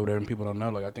private life over there and people don't know.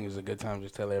 Like, I think it's a good time to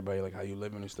just tell everybody like how you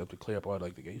living and stuff to clear up all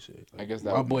like the gay shit. Like, I guess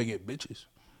that my boy get bitches.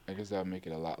 I guess that would make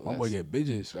it a lot less. My boy get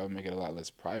bitches. That would make it a lot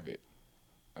less private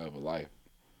of a life.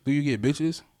 Do you get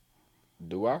bitches?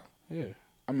 Do I? Yeah.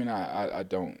 I mean, I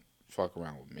don't fuck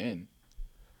around with men.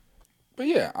 But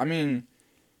yeah, I mean,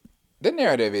 the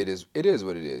narrative it is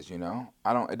what it is, you know?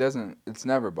 It's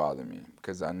never bothered me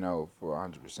because I know for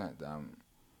 100% that I'm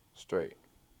straight.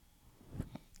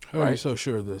 How are you so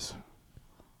sure of this?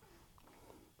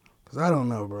 Because I don't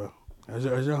know, bro. As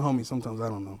your homie, sometimes I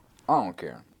don't know. I don't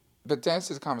care. But to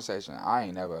answer this conversation, I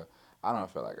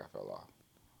don't feel like I fell off.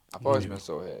 I've always been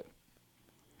so ahead.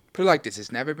 Put it like this: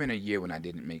 it's never been a year when I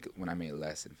made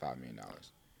less than $5 million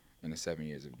in the 7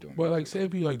 years of doing. Well, like, say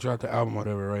if you like dropped the album or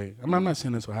whatever, right? I'm not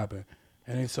saying this will happen,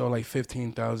 and they sold like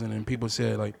 15,000, and people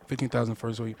said like 15,000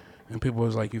 first week, and people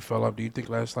was like, you fell off. Do you think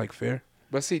that's like fair?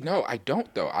 But see, no, I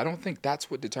don't though. I don't think that's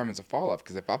what determines a fall off.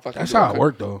 Because if I fucking that's how it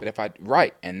worked though.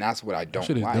 But and that's what I don't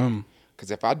like.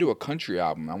 Because if I do a country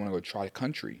album, I want to go try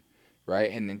country.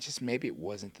 Right, and then just maybe it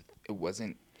wasn't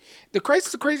the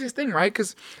craziest thing, right?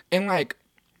 Because in like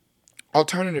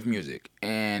alternative music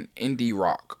and indie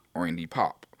rock or indie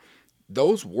pop,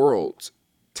 those worlds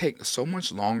take so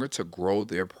much longer to grow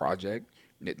their project.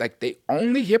 Like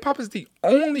hip hop is the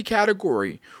only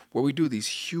category where we do these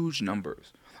huge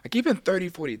numbers. Like even 30,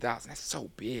 40,000, that's so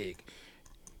big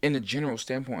in the general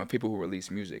standpoint of people who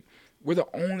release music. We're the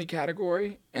only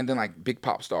category, and then like big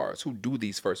pop stars who do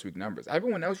these first week numbers.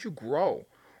 Everyone else, you grow.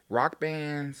 Rock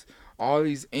bands, all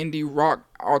these indie rock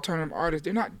alternative artists,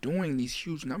 they're not doing these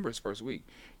huge numbers first week,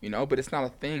 you know? But it's not a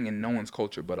thing in no one's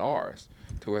culture but ours.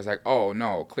 To where it's like, oh,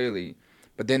 no, clearly.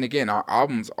 But then again, our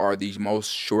albums are the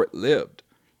most short-lived,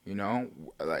 you know?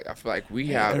 Like, I feel like we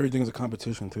have... Everything's a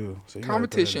competition, too. So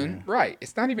competition, right.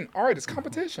 It's not even art, it's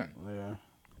competition. Yeah.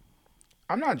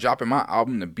 I'm not dropping my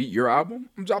album to beat your album.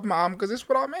 I'm dropping my album because it's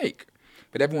what I make.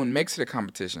 But everyone makes it a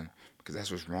competition because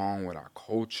that's what's wrong with our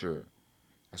culture.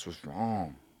 That's what's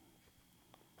wrong.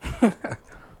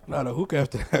 Nah, the hook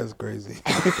after that is crazy.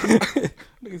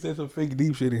 Nigga said some fake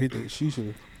deep shit and hit the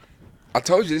shisha. I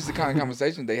told you this is the kind of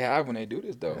conversation they have when they do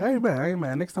this, though. Hey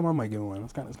man. Next time I might give one.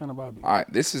 It's kind of Bobby. All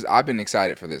right, I've been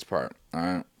excited for this part. All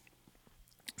right,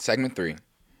 segment 3.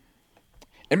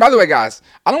 And by the way, guys,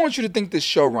 I don't want you to think this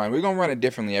show run. We're gonna run it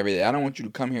differently every day. I don't want you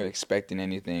to come here expecting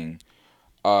anything.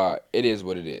 It is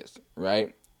what it is,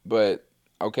 right? But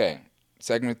okay,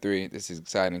 segment 3. This is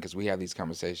exciting because we have these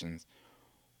conversations.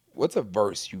 What's a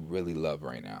verse you really love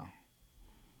right now?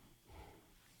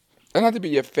 Doesn't have to be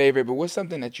your favorite, but what's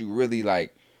something that you really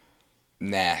like?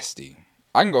 Nasty.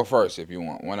 I can go first if you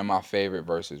want. One of my favorite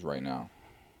verses right now.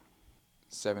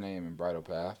 7 a.m. in Bridal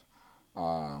Path.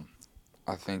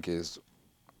 I think is,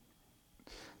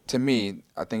 to me,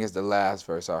 I think it's the last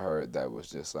verse I heard that was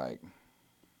just like.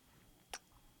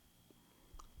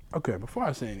 Okay, before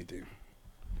I say anything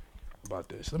about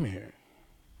this, let me hear it.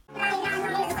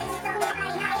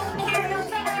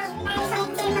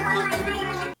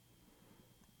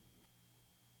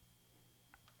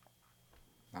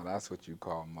 Now that's what you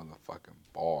call motherfucking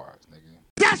bars, nigga.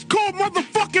 That's called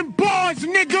motherfucking bars,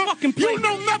 nigga. You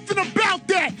know nothing about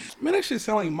that. Man, that shit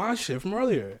sound like my shit from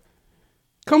earlier.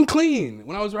 Come Clean,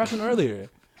 when I was rapping earlier.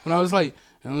 When I was like,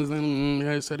 yeah,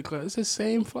 it's the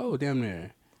same flow, damn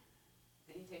near.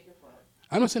 Did he take your flow?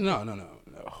 I'm not saying no.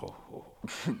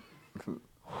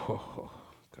 Oh,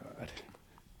 God.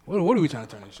 What are we trying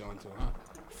to turn this show into, huh?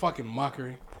 Fucking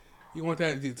mockery. You want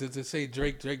that to say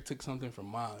Drake took something from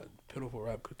my pitiful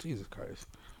rap? Jesus Christ.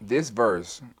 This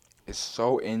verse is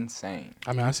so insane.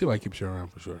 I mean, I see why he keeps you around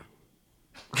for sure.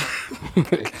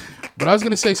 But I was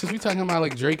gonna say, since we talking about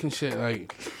like Drake and shit,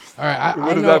 like, all right,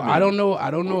 I don't know.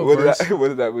 What is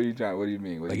that? What do you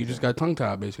mean? Like you just got tongue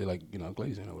tied, basically, like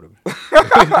glazing or whatever.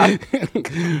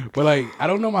 But like, I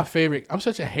don't know my favorite. I'm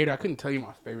such a hater. I couldn't tell you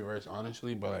my favorite verse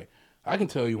honestly, but like, I can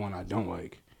tell you one I don't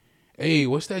like. Hey,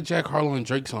 what's that Jack Harlow and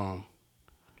Drake song?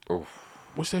 Oof.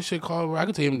 What's that shit called? I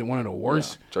could tell you one of the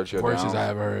worst Churchill verses Downs. I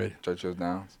ever heard. Churchill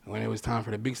Downs. When it was time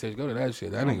for the big stage, go to that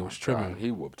shit. That nigga was tripping. God,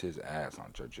 he whooped his ass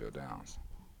on Churchill Downs.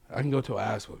 I can go to an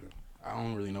ass whooping. I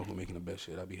don't really know who making the best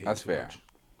shit. I be hating That's too fair. much.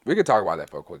 We could talk about that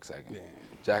for a quick second. Yeah.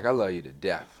 Jack, I love you to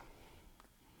death.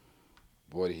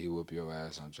 Boy, did he whoop your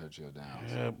ass on Churchill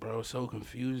Downs. Yeah, bro, so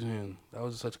confusing. That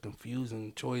was such a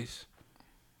confusing choice.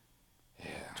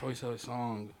 Yeah. Choice of a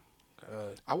song.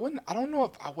 God. I don't know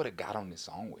if I would have got on this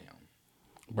song with him.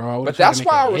 Bro, But that's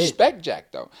why I respect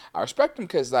Jack, though. I respect him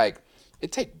because, like,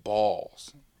 it take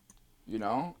balls. You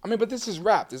know? I mean, but this is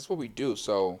rap. This is what we do,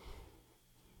 so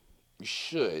we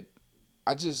should.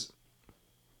 I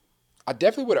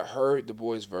definitely would have heard the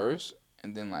boy's verse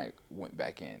and then, like, went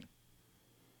back in.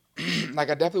 Like,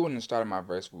 I definitely wouldn't have started my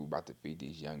verse when we were about to feed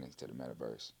these youngins to the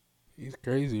metaverse. He's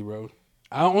crazy, bro.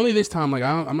 Only this time, like,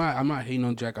 I'm not hating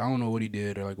on Jack. I don't know what he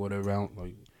did or, like, whatever.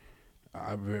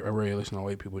 I rarely listen to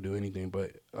white people do anything,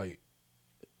 but, like,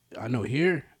 I know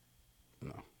here,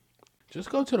 no. Just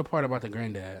go to the part about the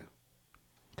granddad.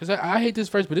 Because I hate this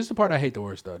verse, but this is the part I hate the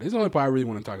worst, though. This is the only part I really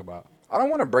want to talk about. I don't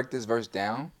want to break this verse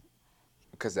down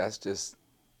because that's just,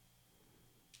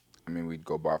 I mean, we'd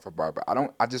go bar for bar, but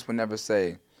I just would never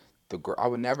say the girl. I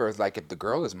would never, like, if the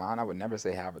girl is mine, I would never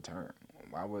say have a turn.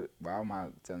 Why am I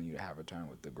telling you to have a turn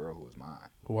with the girl who is mine?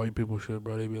 White people should,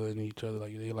 bro. They be letting each other,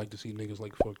 like, they like to see niggas,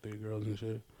 like, fuck their girls and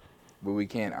shit. But we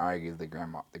can't argue the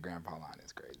grandpa line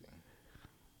is crazy.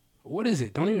 What is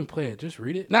it? Don't even play it. Just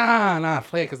read it. Nah,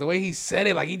 play it. Because the way he said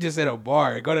it, like, he just said a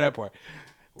bar. Go to that part.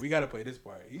 We got to play this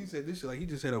part. He said this shit like he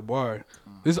just said a bar.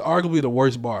 This is arguably the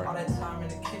worst bar. All that time in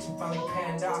the kitchen finally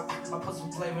panned out. I put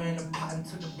some flavor in the pot and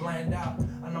took the blend out.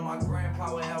 I know my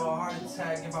grandpa would have a heart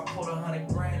attack if I pulled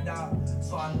 $100,000 out.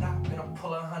 So I'm not gonna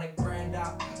pull $100,000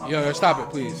 out. Yo, stop it,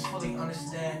 please. Fully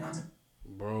understand.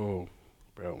 Bro.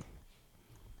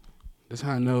 This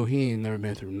how I know he ain't never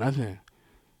been through nothing.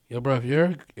 Yo, bro, if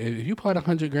you played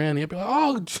 $100,000, you'd be like,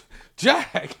 oh,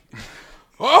 Jack.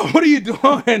 Oh, what are you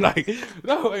doing? Like,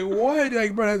 no, like, what?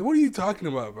 Like, bro, what are you talking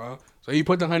about, bro? So he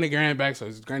put the $100,000 back, so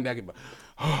his granddad can,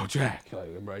 oh, Jack.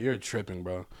 Like, bro, you're tripping,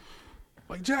 bro.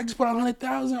 Like, Jack just put out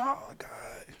 $100,000. Oh, my God.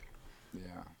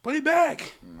 Yeah. Put it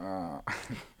back.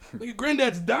 Like, your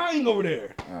granddad's dying over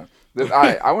there. All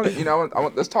right, I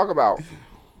want. Let's talk about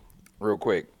real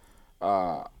quick.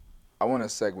 I want to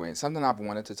segue something I've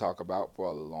wanted to talk about for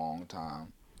a long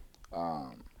time.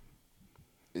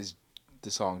 Is the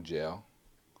song "Jail"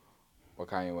 by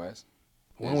Kanye West?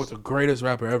 One with the greatest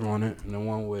rapper ever on it, and the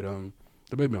one with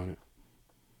the baby on it.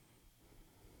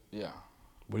 Yeah.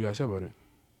 What do you guys say about it?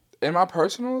 In my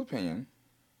personal opinion,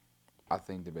 I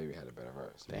think the baby had a better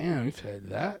verse. Damn, you said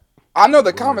that? I know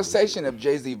the conversation of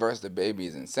Jay-Z versus the baby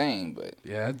is insane, but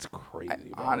yeah, that's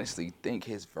crazy. I honestly think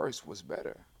his verse was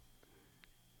better.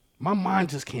 My mind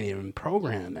just can't even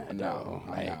program that. I know.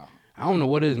 I don't know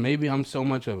what it is. Maybe I'm so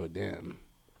much of a damn.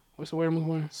 What's the word I'm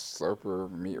looking for?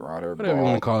 Slurper, meat rotter, Whatever you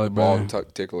wanna call it, ball bro.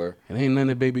 tuck tickler. It ain't nothing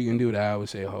that baby can do that I would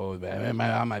say hold back.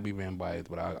 I might be being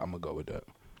biased, but I'm gonna go with that.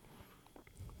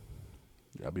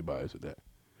 Yeah, I'll be biased with that.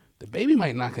 The baby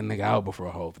might knock a nigga out before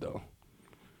a hoe though.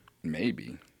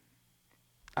 Maybe.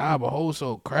 But hoe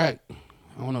so crack. I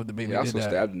don't know if the baby He did also that.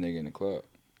 stabbed a nigga in the club.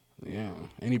 Yeah,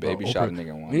 and he Baby brought shot Oprah. a nigga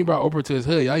in one. And he brought Oprah to his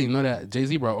hood. Y'all didn't know that.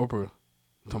 Jay-Z brought Oprah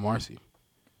to Marcy.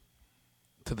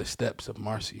 To the steps of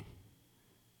Marcy.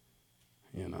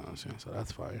 You know what I'm saying? So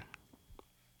that's fire.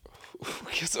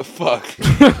 Who gives a fuck?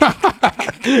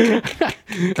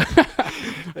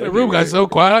 The room got so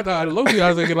quiet. I thought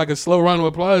I was like a slow round of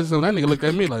applause. And that nigga looked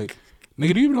at me like,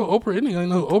 nigga, do you even know who Oprah is? Nigga, I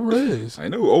know who Oprah is. I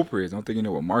know who Oprah is. I don't think you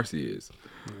know what Marcy is.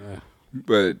 Yeah.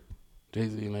 But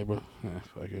Jay-Z and bro. Yeah,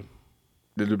 fuck it.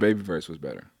 the baby verse was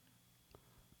better.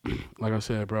 Like I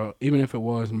said, bro, even if it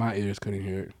was, my ears couldn't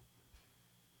hear it.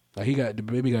 Like the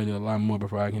baby got to do a lot more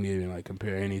before I can even like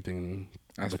compare anything.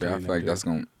 That's fair. I feel like that's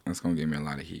gonna give me a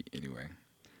lot of heat anyway.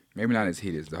 Maybe not as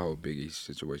heat as the whole Biggie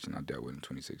situation I dealt with in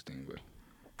 2016, but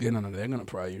Yeah, no, they're gonna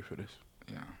pry you for this.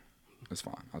 yeah, that's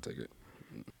fine. I'll take it.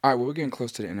 All right, well, we're getting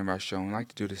close to the end of our show. And we like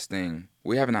to do this thing.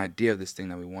 We have an idea of this thing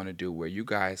that we want to do where you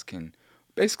guys can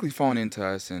basically phone into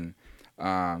us and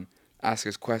ask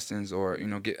us questions or,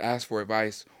 ask for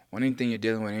advice on anything you're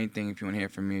dealing with, anything. If you want to hear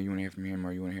from me, or you want to hear from him,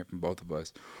 or you want to hear from both of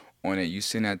us on it, you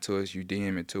send that to us, you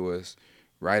DM it to us,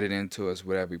 write it into us,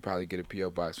 whatever. We probably get a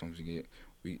P.O. box once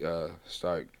we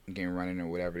start getting running or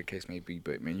whatever the case may be.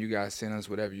 But, man, you guys send us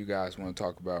whatever you guys want to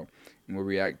talk about, and we'll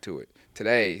react to it.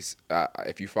 Today's,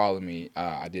 if you follow me,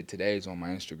 I did today's on my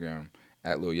Instagram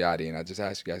at Lil Yachty, and I just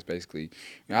asked you guys basically,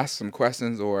 ask some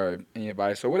questions or any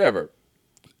advice or whatever.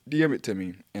 DM it to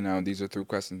me, and these are 3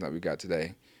 questions that we got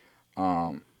today.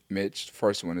 Mitch, the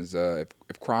first one is,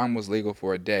 if crime was legal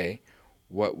for a day,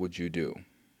 what would you do?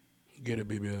 Get a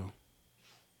BBL.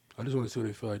 I just want to see what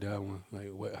they feel like that one.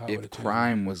 Like, how would If it change?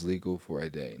 crime was legal for a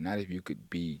day, not if you could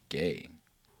be gay.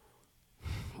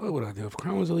 What would I do if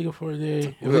crime was illegal for a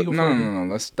day? No.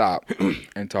 Let's stop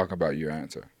and talk about your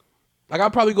answer. Like,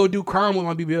 I'd probably go do crime with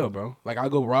my BBL, bro. Like, I'll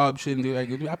go rob shit and do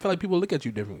like. I feel like people look at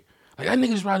you differently. Like, that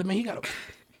nigga just robbed me. He got a.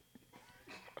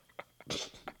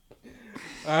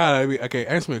 Okay,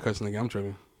 answer me a question, nigga. I'm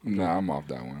tripping. Nah, I'm off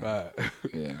that one.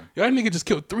 Yeah. Yo, that nigga just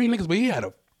killed 3 niggas, but he had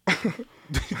a.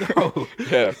 No.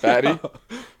 Yeah, a fatty.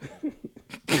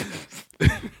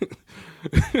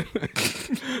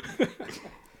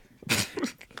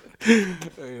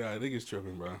 Hey, nah, niggas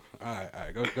tripping, bro. All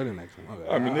right, go to the next one. Okay.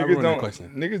 I mean, I'll run that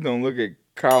question. niggas don't look at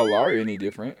Kyle Lowry any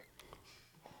different.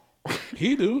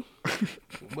 He do.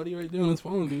 What he right there on his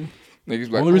phone, dude?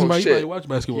 Niggas like, Only reason why oh he shit, probably watch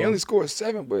basketball. he only scored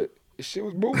 7, but his shit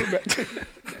was moving back.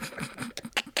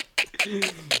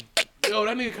 Yo,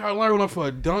 that nigga Kyle Lowry went up for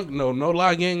a dunk. No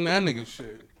lie, gang. That nigga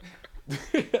shit.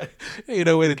 Ain't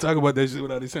no way to talk about that shit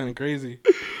without it sounding crazy.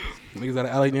 Niggas out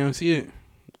of LA don't see it.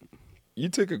 You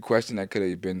took a question that could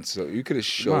have been so. You could have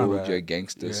showed your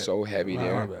gangster so heavy My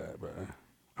there. bad, bro.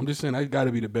 I'm just saying that got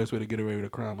to be the best way to get away with a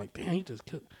crime. Like, damn, he just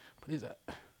killed. But he's that.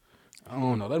 I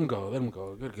don't know. Let him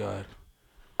go. Good God.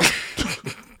 I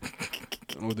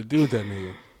don't know what to do with that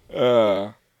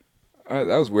nigga.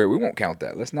 That was weird. We won't count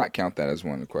that. Let's not count that as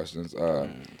one of the questions.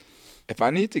 If I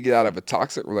need to get out of a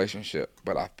toxic relationship,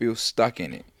 but I feel stuck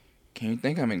in it, can you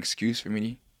think of an excuse for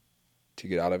me to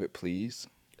get out of it, please?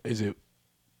 Is it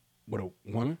with a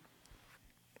woman?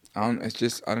 It's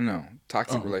just, I don't know.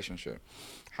 Toxic relationship.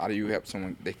 How do you help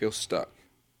someone? They feel stuck.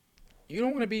 You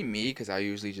don't want to be me because I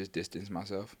usually just distance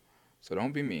myself. So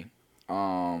don't be me.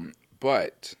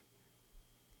 But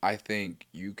I think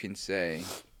you can say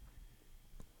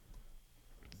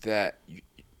that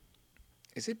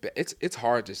it's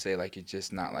hard to say like it's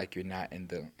just not like you're not in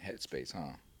the headspace,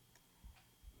 huh?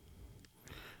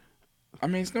 I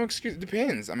mean, it's no excuse. It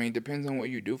depends. I mean, it depends on what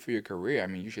you do for your career. I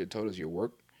mean, you should have told us your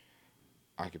work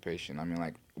occupation. I mean,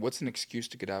 like, what's an excuse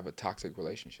to get out of a toxic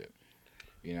relationship?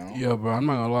 You know? Yeah, bro, I'm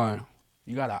not gonna lie.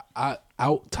 You gotta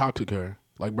out toxic her.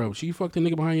 Like, bro, she fucked a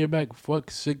nigga behind your back,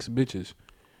 fuck 6 bitches.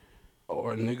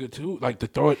 Or a nigga too. Like, to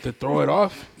throw it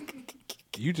off,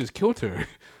 you just killed her.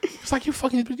 It's like you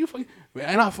fucking.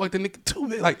 And I fucked a nigga too.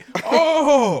 Like,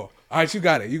 oh! Alright, you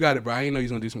got it, bro. I didn't know you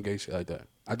was gonna do some gay shit like that.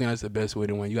 I think that's the best way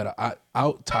to win. You gotta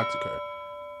out toxic her.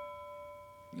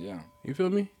 Yeah. You feel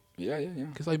me? Yeah.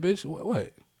 Cause like, bitch,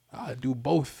 what? I do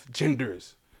both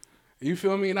genders. You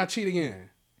feel me? And I cheat again.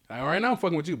 Like, right now I'm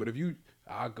fucking with you, but if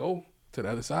I'll go to the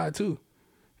other side too.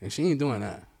 And she ain't doing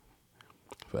that.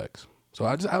 Facts. So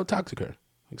I just out toxic her.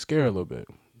 Like, scare her a little bit.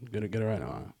 Get her right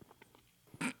now.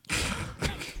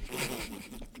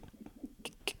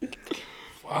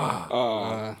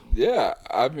 Yeah,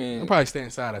 I mean, I'll probably stay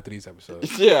inside after these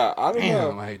episodes. yeah, I don't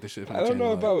Damn, know. I hate this shit. I don't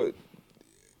know if I would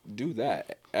do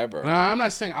that ever. Nah, I'm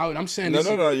not saying I would. I'm saying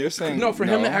No. You're saying no for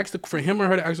him to ask for him or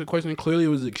her to ask the question. Clearly, it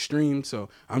was extreme. So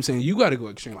I'm saying you got to go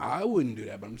extreme. I wouldn't do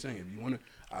that, but I'm saying if you want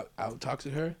to out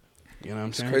toxic her, you know what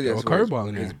I'm saying? Crazy. Throw a curveball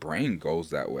in there. His brain goes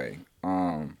that way.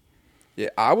 Yeah,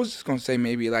 I was just gonna say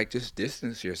maybe like just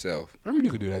distance yourself. I mean,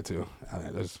 you could do that too.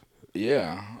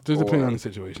 Yeah, Just depending on the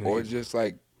situation. Or just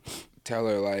like tell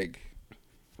her like,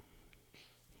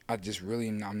 I'm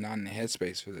not in the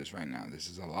headspace for this right now. This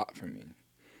is a lot for me.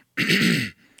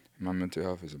 My mental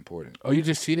health is important. Oh, you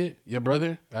just cheated? Your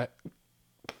brother?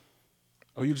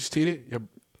 Oh, you just cheated? You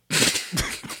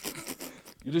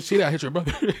just cheated? I hit your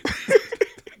brother.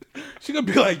 She gonna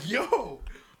be like, yo,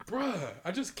 bruh,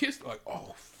 I just kissed. Like,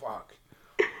 oh, fuck.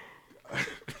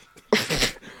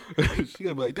 She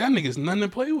gonna be like, that nigga's nothing to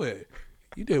play with.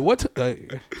 You did what?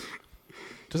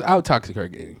 Just out toxic her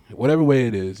game. Whatever way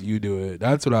it is, you do it.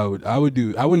 That's what I would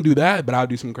do. I wouldn't do that, but I would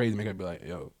do something crazy. Make her be like,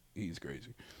 yo, he's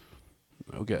crazy.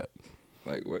 Okay.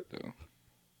 Like what though?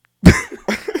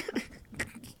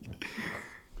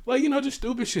 Like, you know, just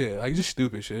stupid shit. Like, just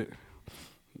stupid shit.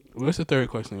 What's the third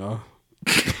question, y'all?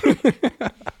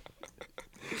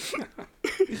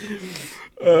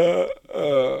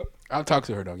 I'll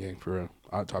toxic her, though, gang, for real.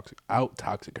 Out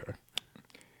toxic her.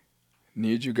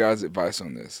 Need you guys' advice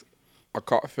on this. I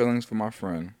caught feelings for my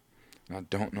friend, and I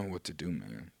don't know what to do,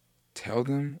 man. Tell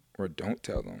them or don't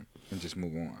tell them, and just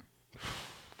move on.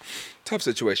 Tough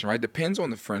situation, right? Depends on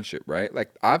the friendship, right?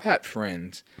 Like, I've had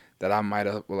friends that I might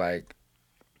have, like,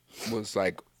 was,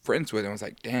 like, friends with, and was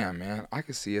like, damn, man, I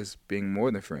could see us being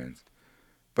more than friends.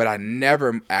 But I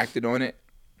never acted on it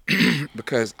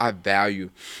because I value...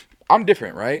 I'm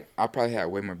different, right? I probably had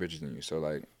way more bitches than you, so,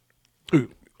 like...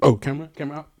 Oh, camera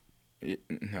out?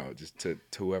 No, just to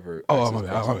whoever... Oh, my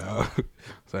bad.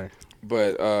 Sorry.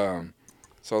 But,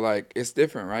 so, like, it's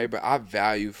different, right? But I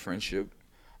value friendship.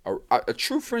 A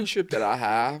true friendship that I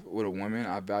have with a woman,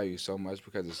 I value so much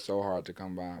because it's so hard to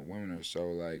come by. Women are so,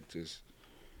 like, just...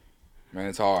 Man,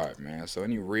 it's hard, man. So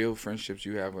any real friendships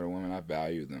you have with a woman, I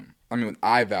value them.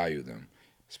 I value them.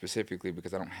 Specifically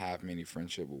because I don't have many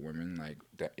friendship with women, like,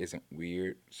 that isn't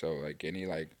weird. So, like, any,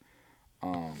 like,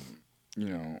 you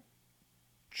know,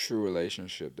 true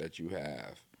relationship that you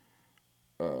have,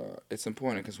 it's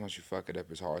important because once you fuck it up,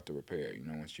 it's hard to repair. You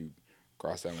know, once you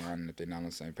cross that line and if they're not on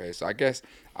the same page. So I guess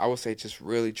I would say just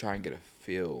really try and get a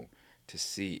feel to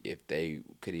see if they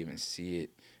could even see it.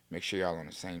 Make sure y'all on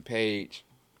the same page.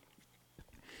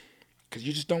 Because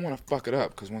you just don't want to fuck it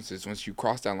up. Because once you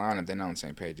cross that line and they're not on the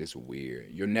same page, it's weird.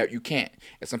 You can't.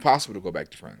 It's impossible to go back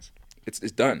to friends. It's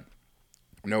done.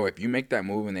 No, if you make that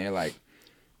move and they're like,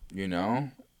 you know,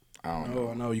 I don't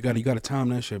know. No, you gotta time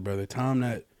that shit, brother. Time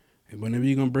that. Whenever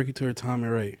you're gonna break it to her, time it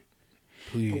right.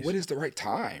 Please. But what is the right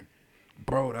time?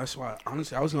 Bro, that's why,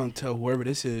 honestly, I was gonna tell whoever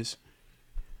this is,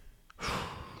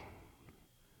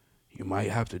 you might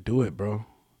have to do it, bro.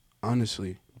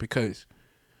 Honestly. Because,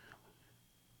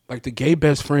 like, the gay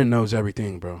best friend knows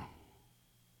everything, bro.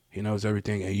 He knows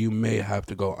everything, and you may have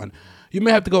to go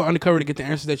undercover to get the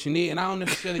answers that you need. And I don't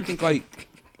necessarily think, like,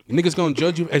 niggas gonna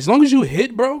judge you. As long as you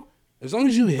hit, bro. As long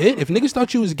as you hit. If niggas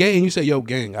thought you was gay and you say, yo,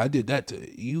 gang, I did that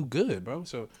to you, good, bro.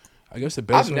 So I guess the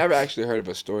best. I've never actually heard of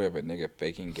a story of a nigga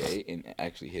faking gay and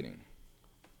actually hitting.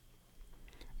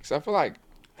 So I feel like.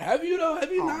 Have you though?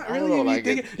 Have you not I don't really? know,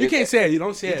 like, You can't say it. You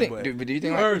don't say it. But do you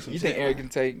think Eric can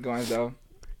take going though?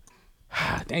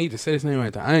 Dang, you just said his name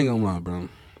right there. I ain't gonna lie, bro.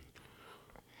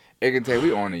 Eric can take.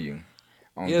 We honor you.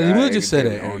 Yeah, you would just say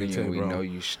that. We honor you. We know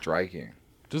you striking.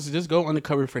 Just go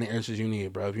undercover for the answers you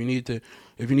need, bro. If you need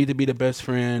to be the best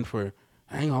friend for,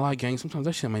 I ain't gonna lie, gang. Sometimes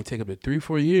that shit might take up to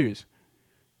 3-4 years,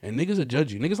 and niggas will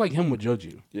judge you. Niggas like him would judge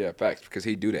you. Yeah, facts. Because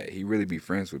he do that. He really be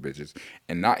friends with bitches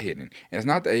and not hitting. And it's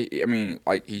not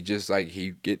that. He just like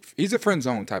he's a friend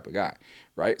zone type of guy,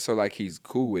 right? So like he's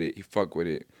cool with it. He fuck with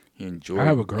it. He enjoyed. I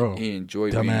have a girl. He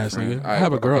enjoyed dumbass being nigga. I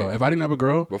have a girl. Okay. If I didn't have a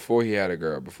girl, before he had a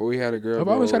girl. I've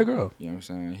always had a girl. You know what I'm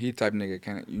saying? He type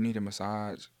nigga. You need a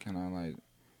massage? Can I like?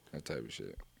 That type of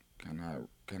shit. Can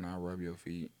I rub your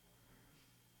feet?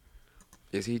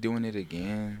 Is he doing it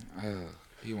again?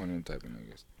 He one of them type of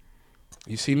niggas.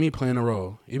 You see me playing a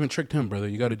role. Even tricked him, brother.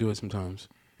 You got to do it sometimes.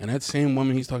 And that same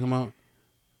woman he's talking about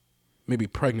may be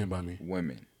pregnant by me.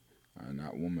 Women,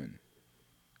 not woman.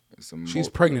 She's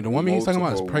pregnant. The woman he's talking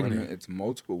about is pregnant. Women. It's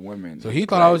multiple women. So he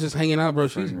thought I was just hanging out, bro.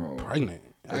 She's pregnant.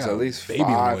 There's at least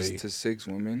 5 to 6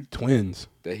 women. Twins.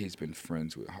 That he's been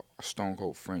friends with. Stone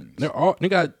cold friends. They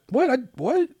got,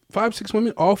 what? 5, 6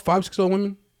 women? All 5, 6 old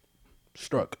women?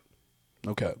 Struck.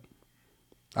 No cap.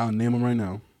 I'll name them right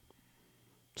now.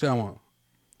 Say I want.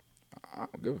 I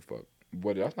don't give a fuck.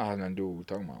 But that's not has nothing to do with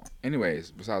what we're talking about.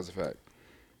 Anyways, besides the fact,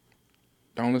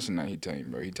 don't listen to that he telling you,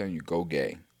 bro. He telling you go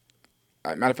gay.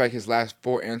 Matter of fact, his last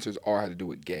 4 answers all had to do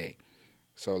with gay.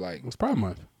 So like, It's Pride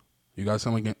Month. You got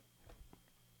something again?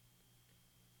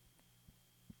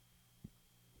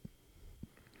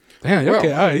 Damn, Well-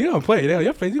 okay, all right, you don't play. Damn,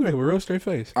 your face, you make a real straight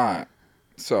face. all right.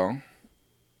 So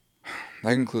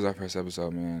that concludes our first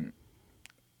episode, man.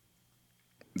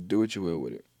 Do what you will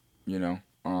with it, you know.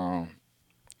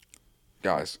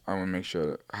 Guys, I want to make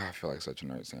sure that I feel like such a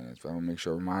nerd saying this, but I want to make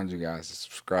sure remind you guys to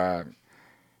subscribe,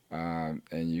 and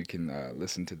you can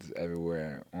listen to this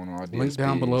everywhere on all DSPs. Link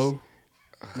down below.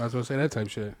 Might as well say that type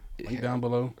shit. Link Yeah. down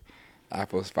below.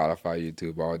 Apple, Spotify,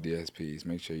 YouTube, all DSPs.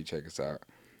 Make sure you check us out.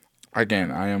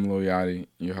 Again, I am Lil Yachty,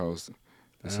 your host.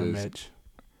 This And is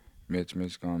Mitch.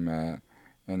 Mitch Gone Mad.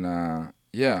 And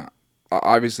yeah,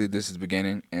 obviously this is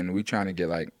beginning, and we trying to get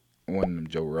like one of them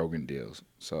Joe Rogan deals.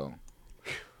 So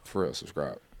for real,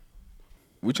 subscribe.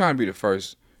 We trying to be the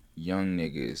first young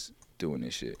niggas doing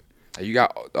this shit. Like, you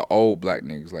got the old black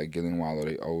niggas like Gillian Wallow,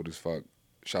 they old as fuck.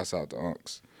 Shouts out to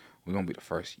Unks. We gonna be the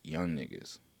first young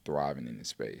niggas thriving in this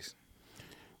space.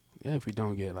 Yeah, if we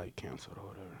don't get like canceled or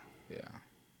whatever. Yeah.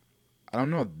 I don't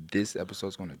know if this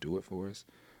episode's gonna do it for us,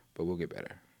 but we'll get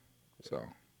better. So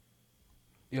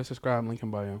Yeah, subscribe. Link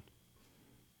in bio.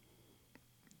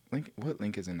 what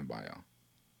link is in the bio?